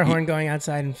horn going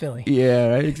outside in Philly. Yeah,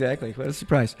 right, exactly. What a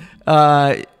surprise.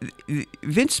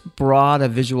 Vince brought a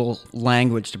visual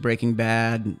language to Breaking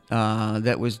Bad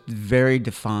that was very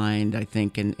defined, I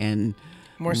think, and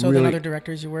More so than other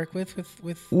directors you work with.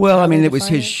 Well, how I mean, they it was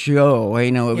define his show.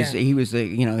 You know, Yeah. he was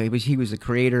the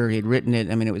creator. He had written it.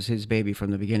 I mean, it was his baby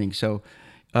from the beginning. So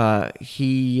all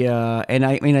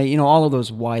of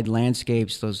those wide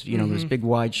landscapes, those those big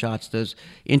wide shots, those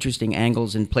interesting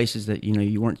angles in places that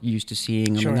you weren't used to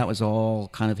seeing. I Sure. mean, that was all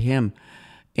kind of him.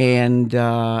 And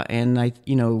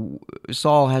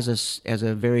Saul has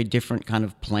a very different kind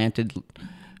of planted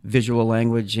visual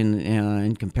language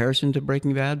in comparison to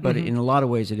Breaking Bad, but in a lot of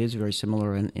ways it is very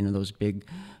similar in those big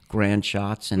grand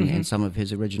shots and some of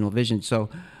his original vision. So,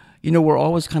 we're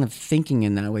always kind of thinking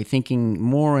in that way, thinking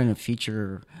more in a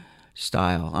feature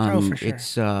style. For sure.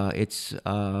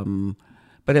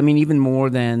 But I mean, even more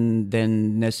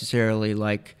than necessarily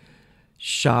like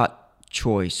shot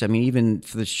choice. I mean, even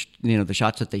for the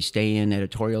shots that they stay in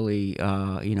editorially,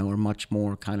 are much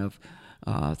more kind of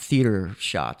theater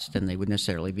shots than they would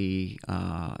necessarily be,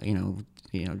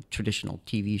 traditional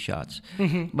TV shots.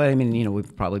 But I mean,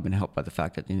 we've probably been helped by the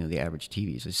fact that the average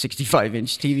TV is a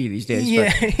 65-inch TV these days.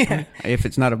 Yeah, but, yeah. If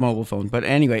it's not a mobile phone. But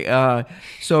anyway,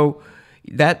 so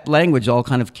that language all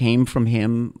kind of came from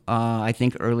him, I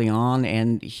think, early on,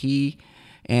 and he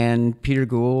and Peter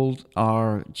Gould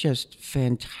are just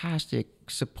fantastic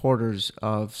supporters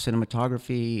of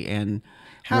cinematography and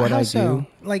what I do.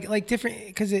 Like different,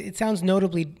 because it sounds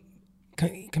notably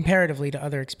comparatively to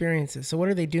other experiences. So what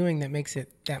are they doing that makes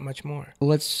it that much more?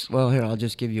 Here, I'll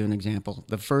just give you an example.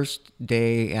 The first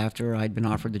day after I'd been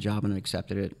offered the job and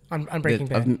accepted it. On Breaking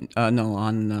Bad? No,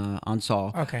 on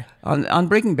Saul. Okay. On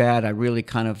Breaking Bad, I really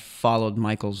kind of followed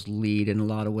Michael's lead in a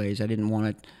lot of ways. I didn't want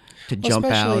it to jump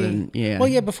out and Well,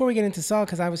 yeah, before we get into Saul,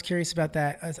 because I was curious about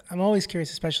that. I'm always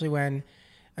curious, especially when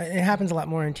it happens a lot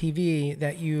more on TV,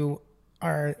 that you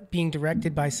are being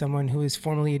directed by someone who is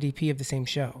formerly a DP of the same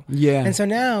show. Yeah. And so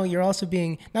now you're also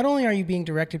not only are you being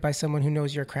directed by someone who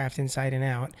knows your craft inside and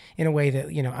out in a way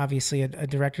that, obviously a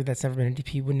director that's never been a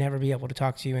DP would never be able to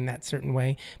talk to you in that certain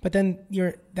way. But then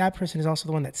that person is also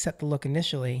the one that set the look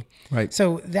initially. Right.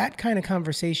 So that kind of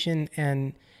conversation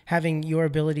and having your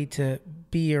ability to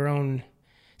be your own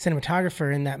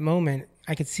cinematographer in that moment,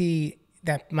 I could see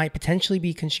that might potentially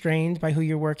be constrained by who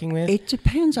you're working with. It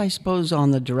depends, I suppose, on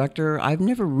the director. I've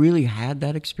never really had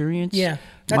that experience. Yeah,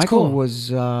 that's Michael cool. was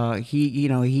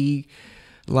he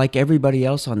like everybody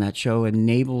else on that show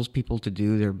enables people to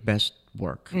do their best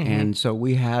work, and so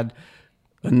we had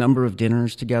a number of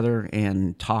dinners together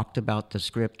and talked about the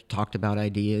script, talked about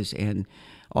ideas, and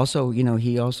also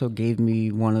he also gave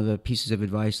me one of the pieces of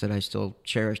advice that I still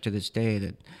cherish to this day,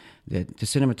 that the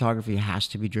cinematography has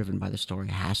to be driven by the story,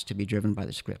 has to be driven by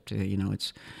the script.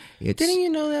 It's. Didn't you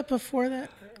know that before that?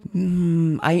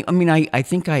 I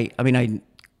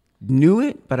knew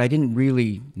it, but I didn't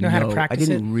really know how to practice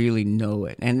I didn't really know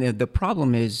it. And the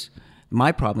problem is,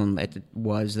 my problem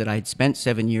was that I'd spent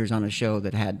 7 years on a show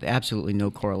that had absolutely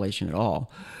no correlation at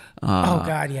all. Oh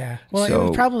God, yeah. Well, it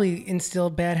would probably instill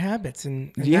bad habits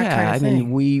and that kind of thing.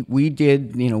 mean, we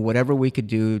did whatever we could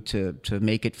do to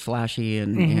make it flashy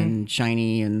and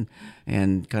shiny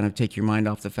and kind of take your mind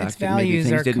off the fact that maybe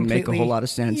things didn't make a whole lot of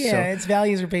sense. Yeah, its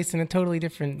values are based in a totally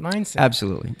different mindset.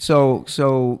 Absolutely.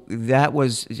 So that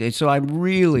was so I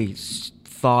really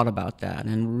thought about that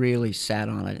and really sat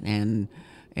on it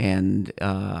and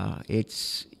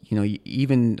it's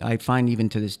even I find even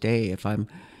to this day if I'm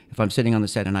sitting on the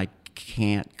set and I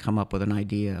can't come up with an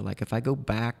idea, like if I go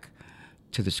back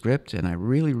to the script and I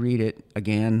really read it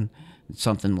again,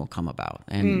 something will come about.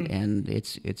 And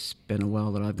it's been a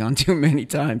well that I've gone to many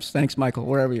times. Thanks, Michael,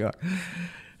 wherever you are.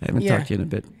 I haven't talked to you in a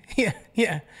bit.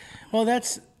 Yeah. Well,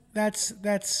 that's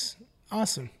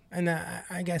awesome. And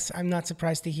I guess I'm not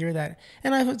surprised to hear that.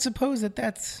 And I would suppose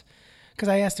that's because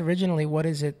I asked originally, what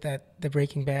is it that the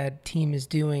Breaking Bad team is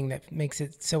doing that makes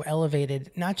it so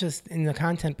elevated, not just in the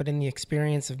content, but in the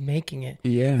experience of making it?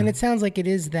 Yeah. And it sounds like it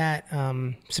is that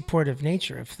supportive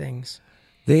nature of things.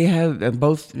 They have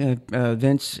both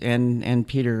Vince and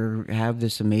Peter have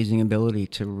this amazing ability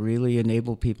to really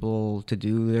enable people to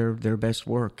do their best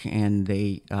work, and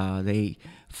they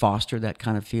foster that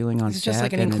kind of feeling on Is it set. just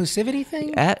like an inclusivity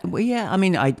thing? Well, yeah, I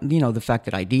mean, the fact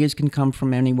that ideas can come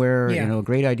from anywhere. Yeah. A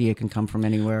great idea can come from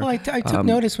anywhere. Well, I took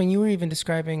notice when you were even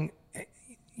describing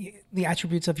the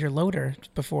attributes of your loader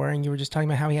before, and you were just talking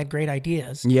about how he had great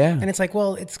ideas. Yeah. And it's like,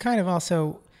 well, it's kind of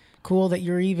also cool that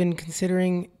you're even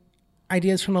considering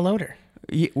ideas from a loader.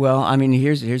 Well, I mean,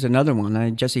 here's another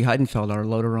one. Jesse Heidenfeld, our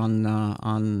loader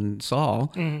on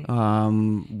Saul,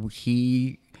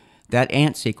 that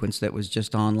ant sequence that was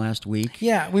just on last week.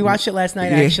 Yeah, we watched it last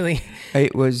night, actually.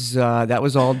 It was that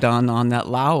was all done on that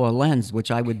Laowa lens, which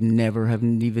I would never have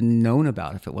even known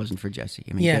about if it wasn't for Jesse.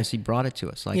 I mean, Jesse brought it to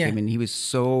us. I mean, he was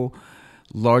so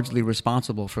largely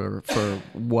responsible for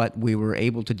what we were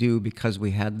able to do because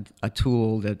we had a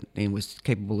tool that was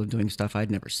capable of doing stuff I'd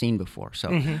never seen before.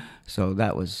 So, so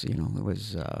that was, it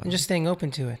was. And just staying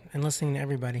open to it and listening to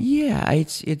everybody. Yeah,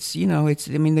 it's.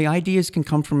 I mean, the ideas can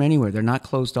come from anywhere. They're not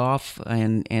closed off,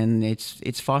 and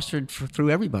it's fostered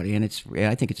through everybody, and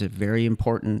I think it's a very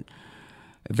important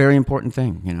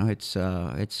thing. It's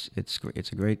a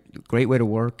great way to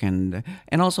work, and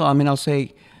also, I mean, I'll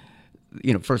say,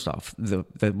 first off, the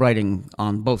writing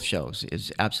on both shows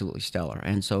is absolutely stellar,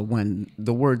 and so when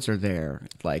the words are there,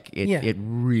 it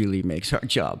really makes our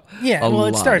job. Yeah, well,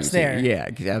 it starts easier. there.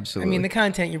 Yeah, absolutely. I mean, the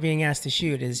content you're being asked to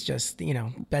shoot is just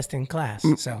best in class.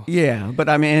 So yeah, but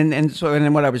I mean, and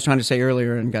then what I was trying to say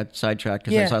earlier and got sidetracked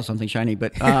because I saw something shiny,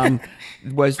 but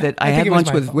was that I had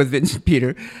lunch with Vince and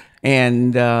Peter.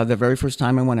 And the very first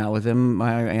time I went out with him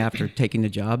after taking the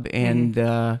job,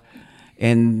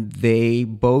 and they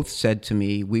both said to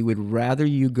me, "We would rather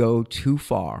you go too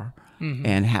far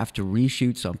and have to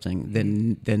reshoot something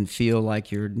than feel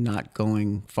like you're not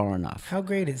going far enough." How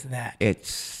great is that?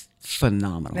 It's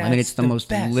phenomenal. I mean, That's it's the most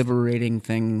best. liberating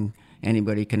thing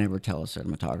anybody can ever tell a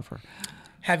cinematographer.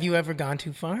 Have you ever gone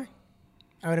too far?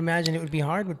 I would imagine it would be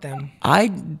hard with them.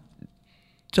 I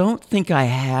don't think I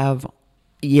have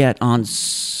yet on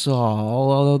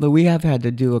Saul, although we have had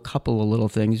to do a couple of little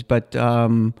things, but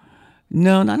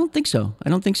no, I don't think so. I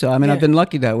mean, I've been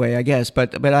lucky that way, I guess,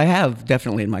 but I have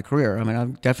definitely in my career. I mean,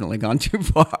 I've definitely gone too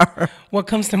far. What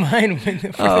comes to mind when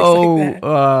like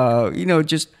that?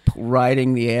 Just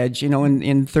riding the edge.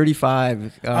 In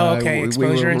 35. Okay,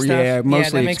 exposure and stuff. Yeah,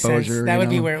 mostly that makes exposure. Sense. That would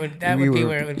be where it would. That would be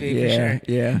where it would be for sure.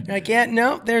 Yeah. You're like,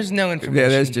 no, there's no information. Yeah,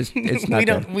 there's just it's not.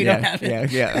 we don't have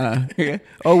it. Yeah.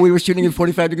 Oh, we were shooting in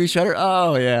 45-degree shutter.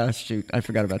 Oh yeah, shoot, I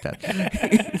forgot about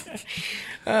that.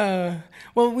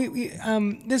 Well, we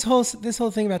this whole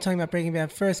thing about talking about Breaking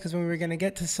Bad first, because when we were going to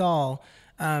get to Saul,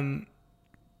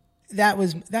 that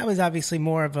was obviously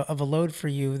more of a load for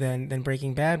you than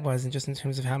Breaking Bad was, and just in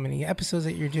terms of how many episodes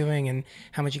that you're doing and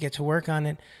how much you get to work on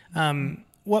it.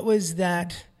 What was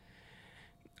that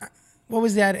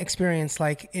experience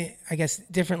like? I guess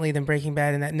differently than Breaking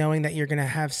Bad, in that knowing that you're going to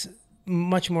have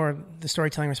much more of the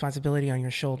storytelling responsibility on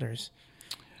your shoulders.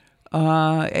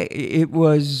 It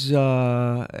was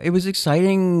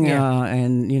exciting,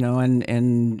 and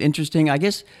interesting. I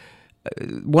guess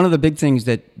one of the big things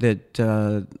that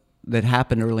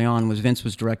happened early on was Vince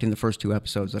was directing the first 2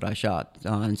 episodes that I shot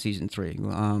in season 3.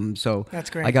 So that's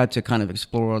great. I got to kind of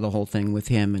explore the whole thing with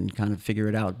him and kind of figure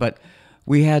it out. But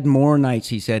we had more nights,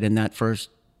 he said, in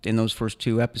those first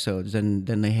 2 episodes than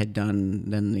they had done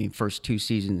than the first 2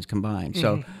 seasons combined.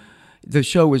 So the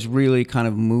show was really kind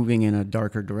of moving in a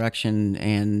darker direction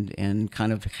and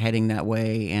kind of heading that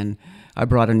way. And I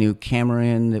brought a new camera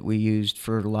in that we used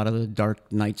for a lot of the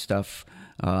dark night stuff,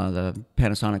 the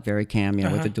Panasonic VariCam,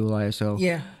 with the dual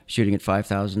ISO, shooting at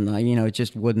 5,000. It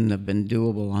just wouldn't have been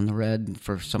doable on the Red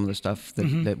for some of the stuff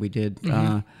that we did.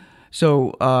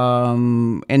 So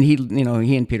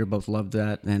he and Peter both loved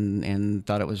that and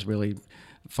thought it was really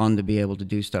fun to be able to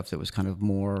do stuff that was kind of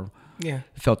more. Yeah,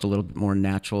 felt a little bit more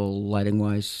natural lighting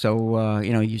wise. So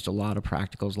used a lot of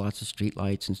practicals, lots of street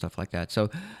lights and stuff like that.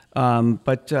 So,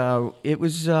 it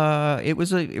was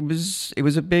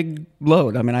a big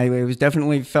load. I mean, it was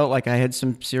definitely felt like I had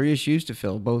some serious shoes to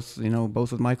fill, both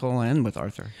with Michael and with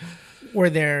Arthur. Were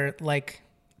there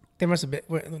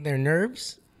were there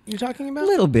nerves you're talking about? A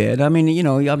little bit. I mean,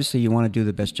 obviously you want to do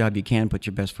the best job you can, put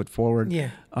your best foot forward.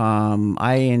 Yeah.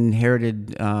 I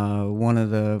inherited one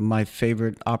of my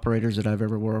favorite operators that I've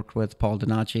ever worked with, Paul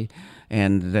Donacci,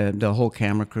 and the whole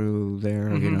camera crew there.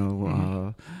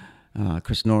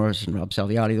 Chris Norris and Rob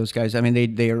Salviati, those guys. I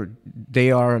mean,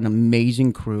 they are an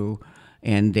amazing crew,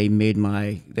 and they made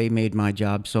my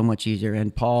job so much easier.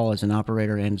 And Paul as an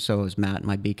operator, and so is Matt,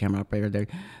 my B camera operator.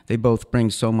 They both bring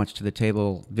so much to the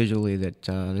table visually that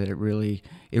it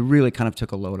really kind of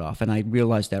took a load off. And I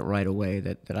realized that right away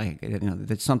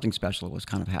that something special was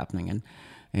kind of happening,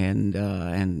 and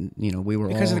we were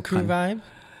because all of the crew vibe.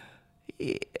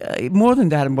 More than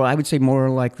that, I would say more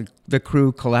like the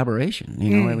crew collaboration.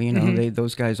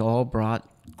 Those guys all brought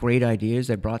great ideas.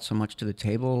 They brought so much to the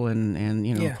table,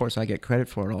 and of course I get credit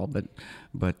for it all, but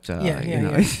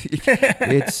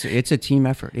it's a team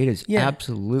effort. It is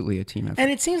absolutely a team effort. And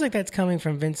it seems like that's coming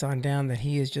from Vince on down, that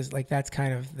he is just like, that's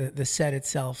kind of the set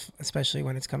itself, especially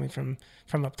when it's coming from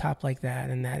up top like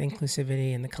that, and that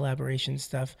inclusivity and the collaboration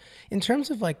stuff. In terms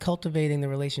of like cultivating the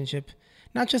relationship,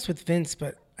 not just with Vince,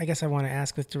 but I guess I want to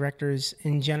ask with directors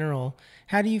in general,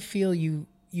 how do you feel you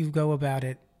go about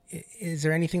it? Is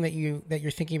there anything that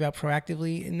you're thinking about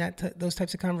proactively in those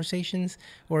types of conversations,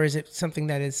 or is it something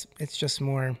that it's just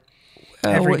more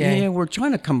every day? Yeah, we're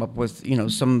trying to come up with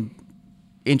some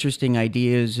interesting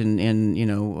ideas and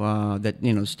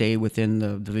that stay within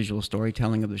the visual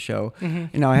storytelling of the show.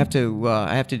 Mm-hmm. I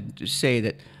have to say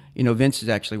that Vince is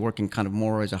actually working kind of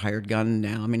more as a hired gun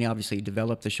now. I mean, he obviously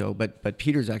developed the show, but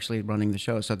Peter's actually running the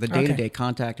show. So the day-to-day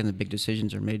contact and the big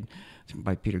decisions are made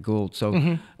by Peter Gould.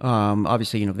 So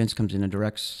obviously, Vince comes in and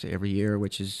directs every year,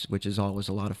 which is always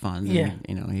a lot of fun. Yeah.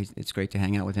 And, it's great to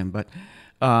hang out with him. But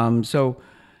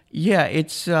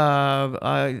it's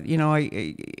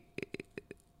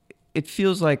it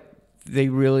feels like they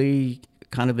really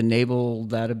kind of enable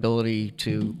that ability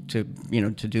to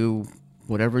do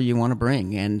whatever you want to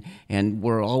bring, and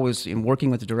we're always working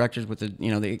with the directors, with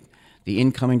the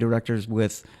incoming directors,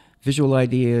 with visual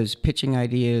ideas, pitching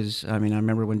ideas. I mean, I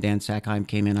remember when Dan Sackheim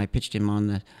came in, I pitched him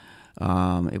on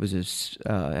it was this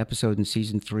episode in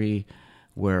season 3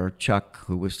 where Chuck,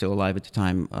 who was still alive at the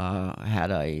time,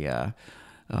 had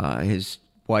his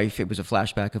wife. It was a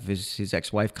flashback of his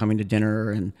ex-wife coming to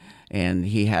dinner, and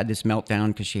he had this meltdown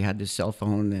because she had this cell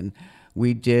phone, and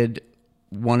we did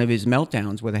one of his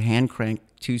meltdowns with a hand crank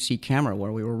 2C camera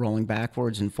where we were rolling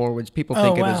backwards and forwards. People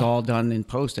think it was all done in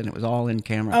post, and it was all in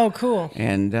camera. Oh, cool.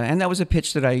 And that was a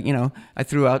pitch that I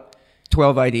threw out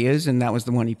 12 ideas, and that was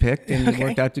the one he picked, and it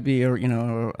worked out to be a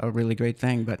really great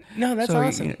thing. But no, that's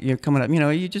awesome. You're coming up,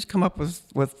 you just come up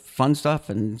with fun stuff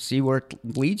and see where it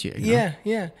leads you.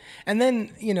 Yeah. And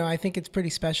then, I think it's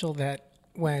pretty special that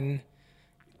when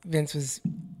Vince was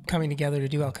coming together to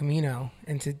do El Camino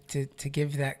and to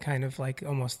give that kind of like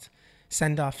almost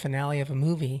send-off finale of a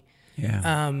movie,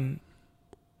 that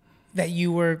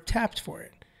you were tapped for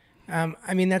it.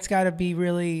 I mean, that's got to be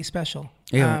really special.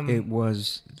 Yeah, it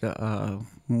was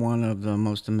one of the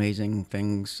most amazing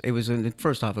things. It was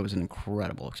first off, it was an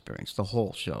incredible experience. The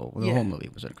whole show, the whole movie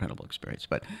was an incredible experience.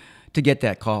 But to get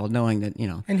that call, knowing that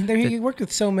and you worked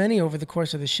with so many over the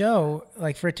course of the show,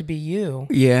 like for it to be you.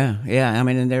 Yeah. I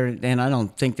mean, and I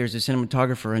don't think there's a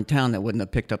cinematographer in town that wouldn't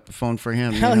have picked up the phone for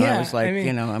him. Hell yeah. I was like,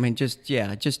 and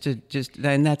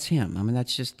that's him. I mean,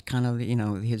 that's just kind of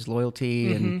his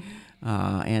loyalty and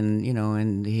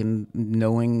him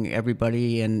knowing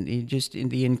everybody, and just in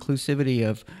the inclusivity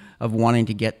of wanting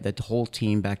to get the whole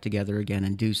team back together again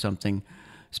and do something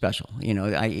special.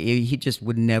 He just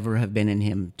would never have been in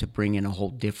him to bring in a whole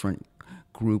different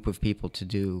group of people to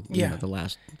do the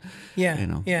last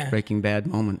Breaking Bad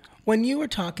moment. When you were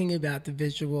talking about the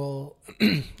visual,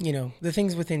 the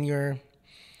things within your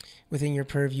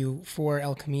purview for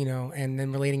El Camino, and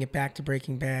then relating it back to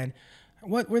Breaking Bad,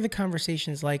 what were the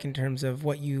conversations like in terms of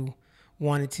what you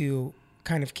wanted to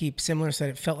kind of keep similar so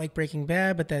that it felt like Breaking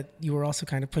Bad, but that you were also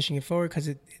kind of pushing it forward because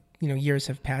years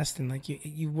have passed, and like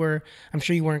I'm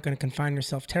sure you weren't going to confine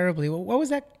yourself terribly. What was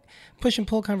that push and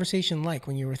pull conversation like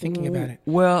when you were thinking about it?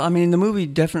 Well, I mean, the movie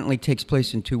definitely takes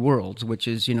place in two worlds, which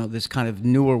is, this kind of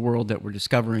newer world that we're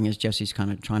discovering as Jesse's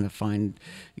kind of trying to find,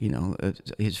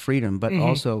 his freedom, but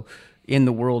also in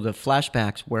the world of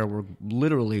flashbacks where we're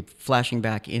literally flashing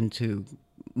back into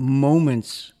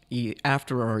moments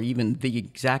after or even the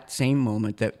exact same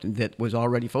moment that was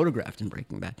already photographed in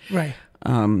Breaking Bad. Right.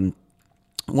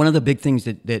 One of the big things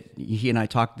that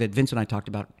Vince and I talked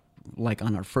about, like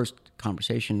on our first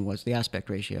conversation, was the aspect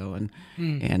ratio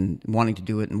and wanting to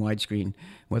do it in widescreen,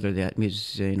 whether that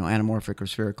was anamorphic or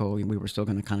spherical. We were still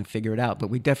going to kind of figure it out, but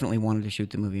we definitely wanted to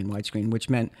shoot the movie in widescreen, which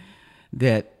meant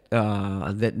that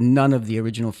none of the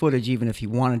original footage, even if he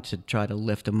wanted to try to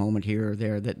lift a moment here or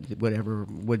there, that whatever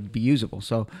would be usable.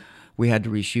 So we had to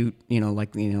reshoot,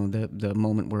 the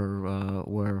moment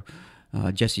where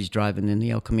Jesse's driving in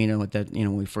the El Camino at that,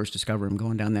 when we first discovered him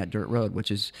going down that dirt road, which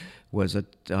was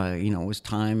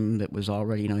time that was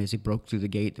already, as he broke through the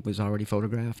gate, that was already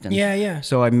photographed. And yeah.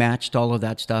 So I matched all of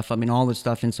that stuff. I mean, all the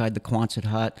stuff inside the Quonset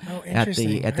hut at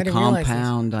the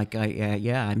compound. Like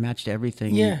I matched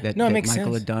everything that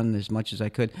Michael had done as much as I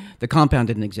could. The compound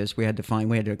didn't exist. We had to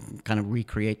kind of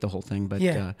recreate the whole thing. But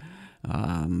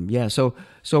so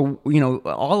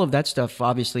all of that stuff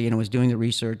obviously, was doing the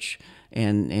research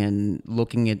and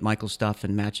looking at Michael's stuff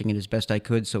and matching it as best I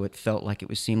could, so it felt like it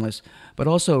was seamless. But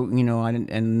also, I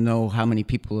didn't know how many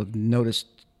people have noticed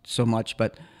so much,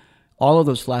 but all of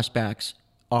those flashbacks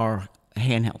are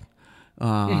handheld.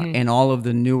 And all of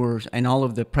the newer and all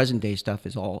of the present day stuff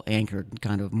is all anchored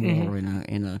kind of more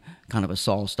in a kind of a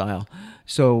Saul style.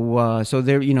 So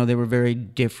there, they were very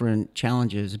different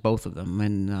challenges, both of them.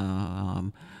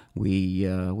 And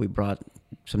we brought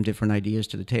some different ideas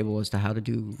to the table as to how to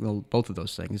do both of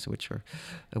those things, which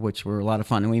were a lot of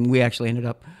fun. I mean, we actually ended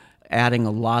up adding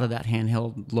a lot of that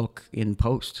handheld look in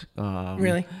post.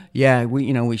 Really? Yeah,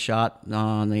 we shot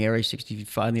on the Area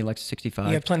 65, the Alexa 65.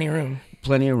 You have plenty of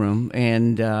room.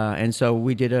 And so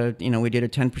we did a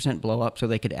 10% blow up so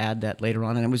they could add that later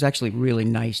on, and it was actually really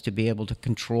nice to be able to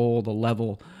control the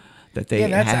level that they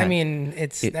had. I mean,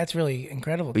 that's really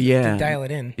incredible to dial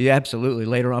it in. Yeah, absolutely.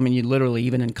 Later on, I mean, you literally,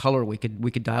 even in color, we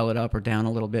could dial it up or down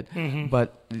a little bit.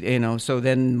 But, so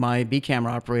then my B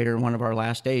camera operator, one of our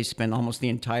last days, spent almost the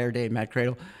entire day, Matt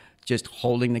Cradle, just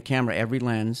holding the camera, every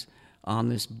lens, on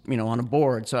this, on a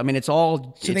board. So I mean, it's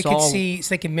all. So they could see,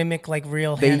 so they could mimic like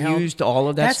real handheld. They used all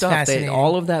of that That's stuff. Fascinating.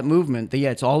 All of that movement.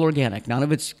 It's all organic. None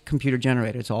of it's computer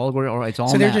generated. It's all.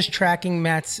 So they're just tracking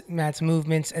Matt's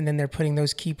movements, and then they're putting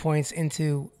those key points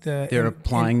into the. They're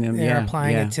applying them. They're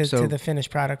applying it to the finished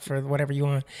product for whatever you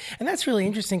want, and that's really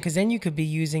interesting because then you could be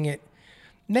using it.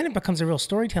 Then it becomes a real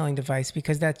storytelling device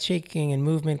because that shaking and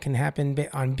movement can happen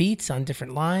on beats on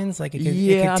different lines. Like it could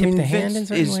tip the hand in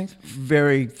certain ways.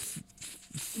 Very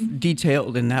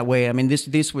detailed in that way. I mean,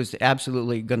 this was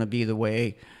absolutely going to be the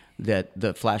way that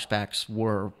the flashbacks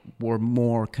were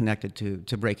more connected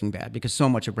to Breaking Bad, because so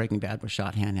much of Breaking Bad was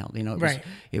shot handheld.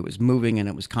 It was moving and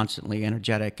it was constantly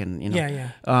energetic,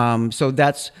 and so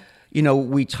that's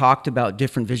we talked about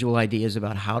different visual ideas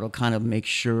about how to kind of make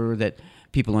sure that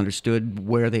people understood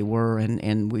where they were,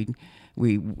 and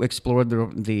we explored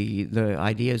the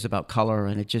ideas about color,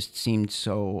 and it just seemed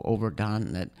so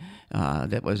overdone that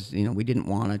was we didn't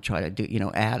want to try to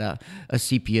do add a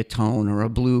sepia tone or a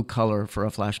blue color for a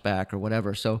flashback or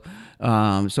whatever. So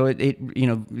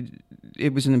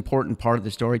it was an important part of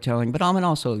the storytelling, but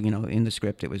also in the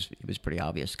script it was pretty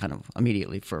obvious kind of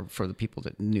immediately for the people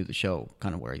that knew the show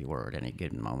kind of where you were at any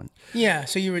given moment. Yeah,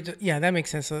 so you were that makes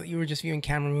sense. So you were just viewing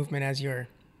camera movement as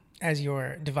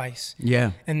your device.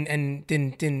 Yeah. And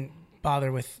didn't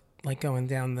bother with like going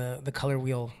down the color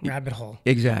wheel rabbit hole.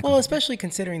 Exactly. Well, especially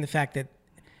considering the fact that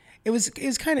it was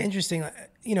kind of interesting.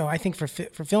 I think for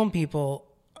film people,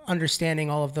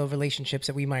 understanding all of the relationships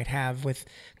that we might have with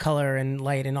color and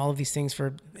light and all of these things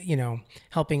for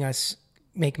helping us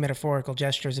make metaphorical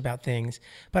gestures about things.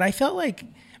 But I felt like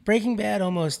Breaking Bad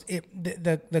almost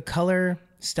the color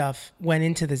stuff went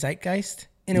into the zeitgeist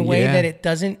in a way that it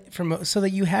doesn't so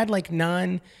that you had like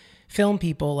non-film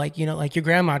people like your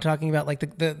grandma talking about like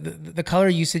the color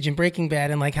usage in Breaking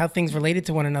Bad and like how things related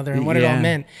to one another and what it all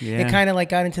meant. It kind of like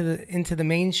got into the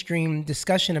mainstream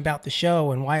discussion about the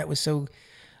show and why it was so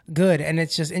good. And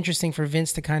it's just interesting for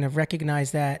Vince to kind of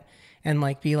recognize that and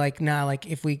like be like, nah, like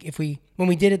if we when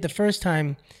we did it the first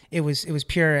time, it was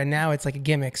pure, and now it's like a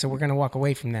gimmick, so we're gonna walk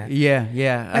away from that. Yeah.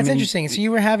 That's interesting. So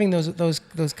you were having those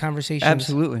conversations.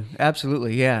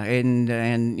 Absolutely, yeah,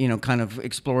 and kind of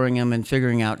exploring them and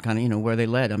figuring out kind of where they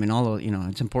led. I mean,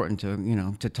 it's important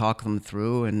to talk them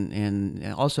through,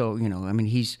 and also I mean,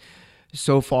 he's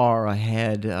so far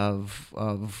ahead of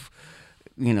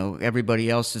everybody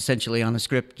else essentially on the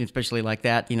script, especially like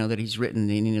that, that he's written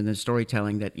in the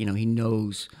storytelling, that, he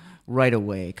knows right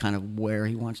away kind of where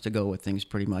he wants to go with things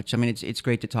pretty much. I mean, it's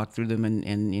great to talk through them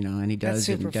and he does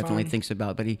and definitely thinks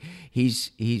about, but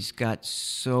he's got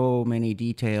so many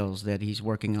details that he's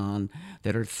working on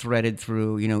that are threaded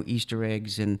through, Easter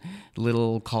eggs and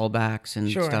little callbacks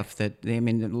and stuff that, a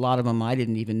lot of them I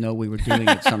didn't even know we were doing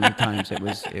it sometimes. It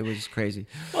was crazy.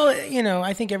 Well,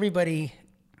 I think everybody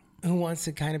who wants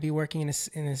to kind of be working in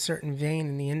a certain vein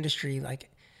in the industry,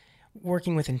 like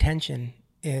working with intention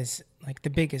is like the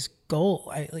biggest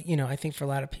goal. I think for a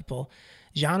lot of people,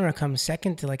 genre comes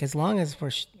second to, like, as long as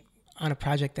we're on a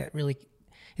project that really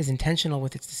is intentional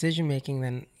with its decision making,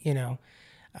 then,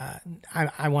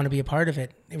 I want to be a part of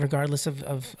it, regardless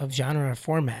of genre or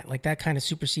format. Like that kind of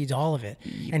supersedes all of it.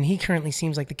 And he currently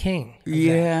seems like the king.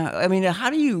 Yeah, I mean, how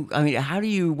do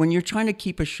you when you're trying to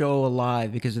keep a show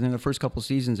alive? Because in the first couple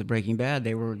seasons of Breaking Bad,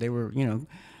 they were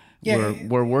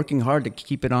were working hard to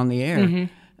keep it on the air.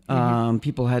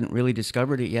 People hadn't really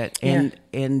discovered it yet,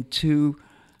 and to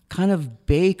kind of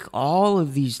bake all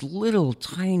of these little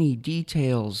tiny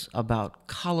details about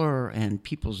color and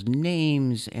people's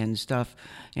names and stuff,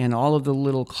 and all of the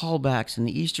little callbacks and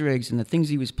the Easter eggs and the things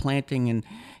he was planting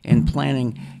and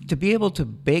planning, to be able to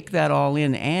bake that all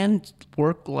in and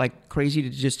work like crazy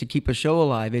to keep a show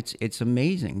alive. It's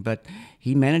amazing. But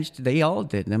he managed. They all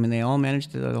did. I mean, they all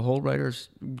managed. The whole writers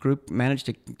group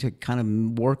managed to kind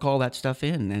of work all that stuff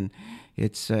in, and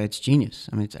it's genius.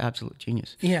 I mean, it's absolute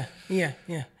genius. Yeah.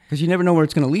 Because you never know where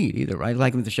it's going to lead either, right?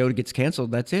 Like if the show gets canceled,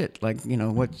 that's it. Like,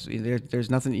 there's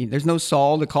nothing, there's no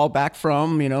Saul to call back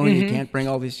from, and you can't bring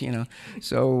all this,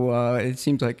 So it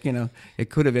seems like, it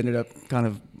could have ended up kind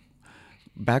of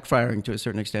backfiring to a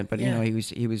certain extent, but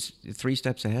he was 3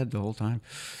 steps ahead the whole time.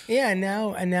 Yeah, and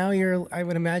now you're, I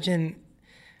would imagine,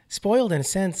 spoiled in a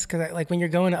sense, because like when you're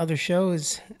going to other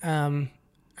shows, I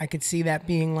could see that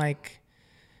being like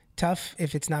tough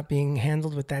if it's not being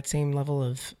handled with that same level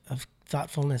of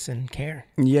thoughtfulness and care.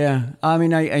 Yeah, I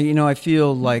mean, I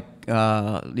feel like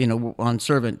on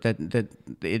Servant that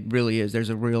it really is. There's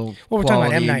a real. Well, we're talking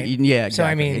about M. Night. Yeah, exactly. So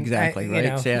I mean, exactly,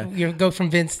 right? You go from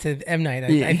Vince to M. Night.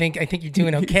 I think you're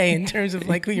doing okay in terms of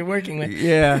like who you're working with.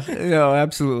 Yeah, no,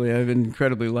 absolutely. I've been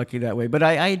incredibly lucky that way. But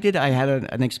I had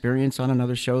an experience on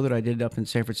another show that I did up in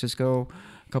San Francisco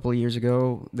a couple of years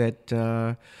ago that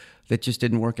just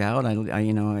didn't work out.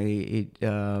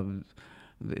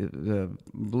 The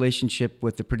relationship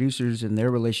with the producers and their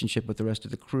relationship with the rest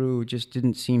of the crew just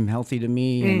didn't seem healthy to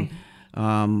me.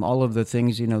 And all of the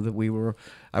things, that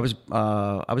I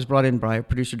was brought in by a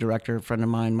producer director, a friend of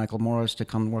mine, Michael Morris, to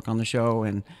come work on the show,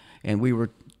 and we were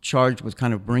charged with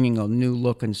kind of bringing a new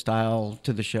look and style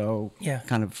to the show,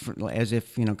 kind of as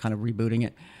if, kind of rebooting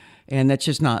it. And that's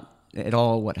just not at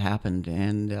all what happened.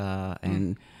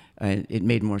 And it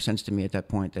made more sense to me at that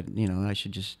point that, I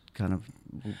should just kind of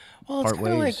it's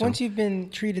kind of like once you've been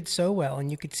treated so well and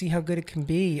you could see how good it can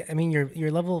be, I mean, your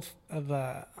level of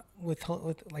with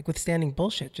like withstanding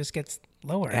bullshit just gets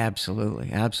lower.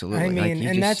 Absolutely. I mean,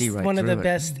 and that's one of the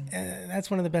best. Mm-hmm. That's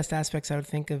one of the best aspects I would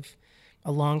think of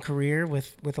a long career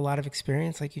with a lot of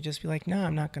experience. Like you just be like, no,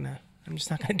 I'm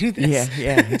just not going to do this.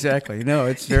 Yeah, exactly. No,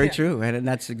 it's very true. And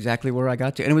that's exactly where I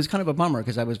got to. And it was kind of a bummer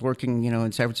because I was working,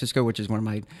 in San Francisco, which is where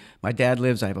my dad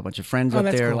lives. I have a bunch of friends up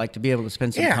there. Cool. Like to be able to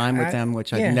spend some time with them,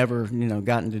 which I'd never,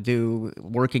 gotten to do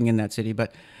working in that city.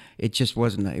 But it just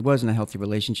wasn't a healthy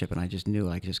relationship. And I just knew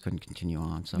I just couldn't continue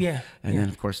on. So, and then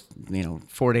of course,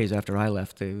 4 days after I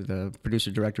left, the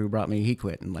producer director who brought me, he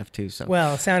quit and left too. So,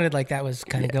 well, it sounded like that was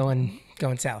kind of going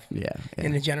south. Yeah.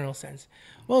 In the general sense.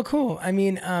 Well, cool. I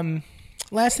mean,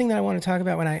 last thing that I want to talk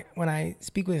about when I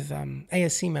speak with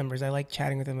ASC members, I like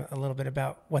chatting with them a little bit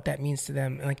about what that means to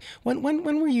them. Like, when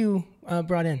were you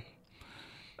brought in?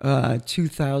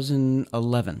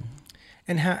 2011.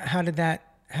 And how did that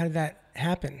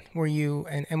happen? Were you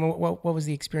and what was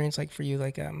the experience like for you?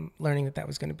 Like learning that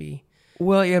was going to be.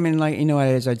 Well, yeah, I mean, like,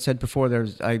 as I'd said before,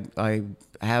 I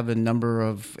have a number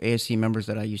of ASC members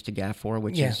that I used to gaff for,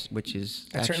 which is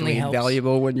that actually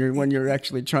valuable when you're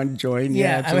actually trying to join.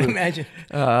 Yeah, I would imagine.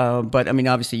 But I mean,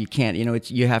 obviously you can't.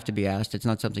 You have to be asked. It's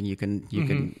not something you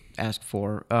can ask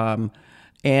for.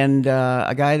 And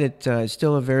a guy that is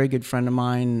still a very good friend of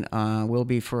mine, will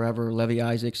be forever, Levy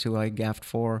Isaacs, who I gaffed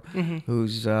for,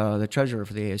 who's the treasurer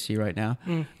for the ASC right now,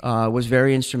 was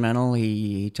very instrumental.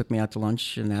 He took me out to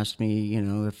lunch and asked me,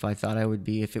 if I thought I would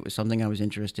be, if it was something I was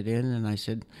interested in, and I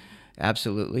said,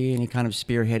 absolutely. And he kind of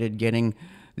spearheaded getting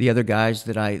the other guys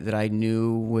that I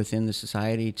knew within the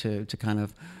society to kind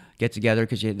of get together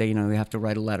because they have to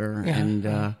write a letter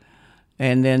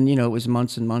and then, it was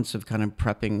months and months of kind of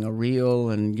prepping a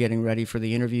reel and getting ready for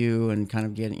the interview and kind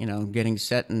of getting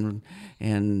set and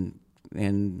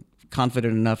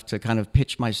confident enough to kind of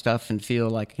pitch my stuff and feel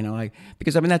like,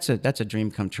 because I mean, that's a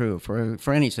dream come true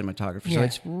for any cinematographer. Yeah. So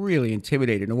it's really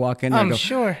intimidating to walk in there and go,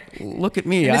 sure. Look at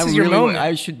me.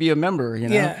 I should be a member,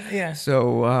 Yeah.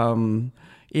 So,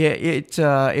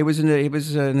 it was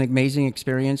an amazing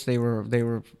experience. They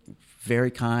were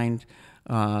very kind.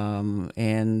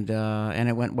 And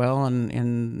it went well,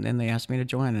 and they asked me to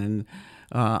join, and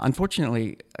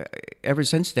unfortunately, ever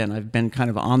since then, I've been kind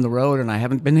of on the road, and I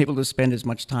haven't been able to spend as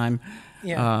much time.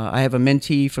 Yeah. I have a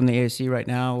mentee from the ASC right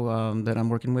now that I'm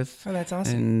working with. Oh, that's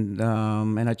awesome.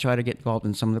 And I try to get involved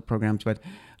in some of the programs, but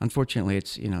unfortunately,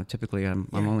 it's typically I'm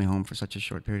only home for such a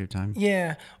short period of time.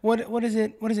 Yeah. What does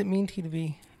it mean to you to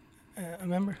be a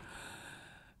member?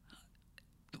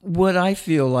 What I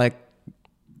feel like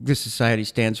this society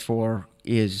stands for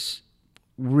is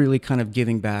really kind of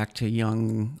giving back to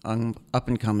young,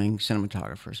 up-and-coming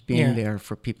cinematographers, being there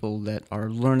for people that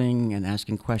are learning and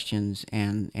asking questions,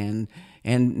 and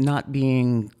not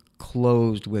being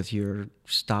closed with your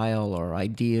style or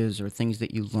ideas or things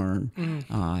that you learn.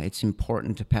 It's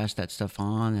important to pass that stuff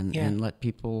on and let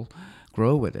people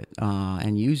grow with it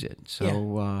and use it.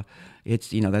 So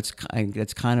it's that's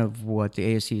kind of what the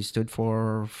ASC stood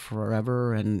for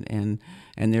forever, and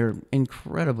they're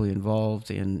incredibly involved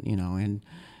in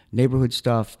neighborhood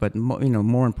stuff, but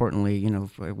more importantly,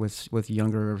 with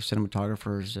younger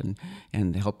cinematographers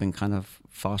and helping kind of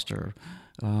foster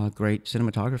great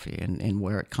cinematography and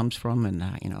where it comes from, and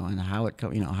how it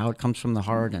comes from the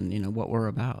heart, and what we're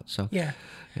about. So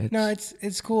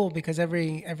it's cool, because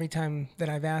every time that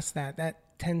I've asked that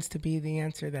tends to be the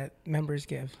answer that members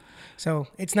give. So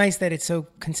it's nice that it's so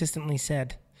consistently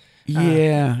said.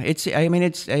 Yeah,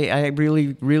 I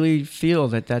really, really feel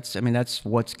that's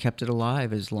what's kept it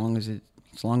alive as long as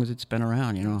it's been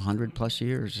around. 100+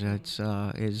 years.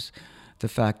 Is the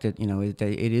fact that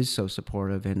it is so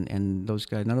supportive, and those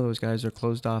guys, none of those guys are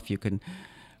closed off. You can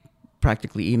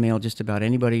practically email just about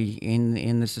anybody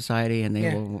in the society, and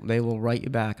they will write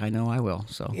you back. I know I will.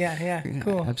 So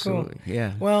cool, absolutely, cool.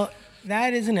 yeah. Well,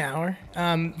 that is an hour.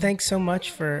 Thanks so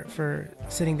much for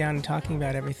sitting down and talking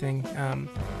about everything.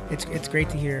 It's great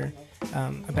to hear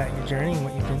about your journey and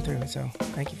what you've been through. So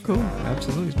thank you. Cool,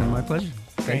 absolutely, it's been my pleasure.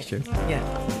 Thanks, Joe.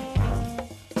 Yeah.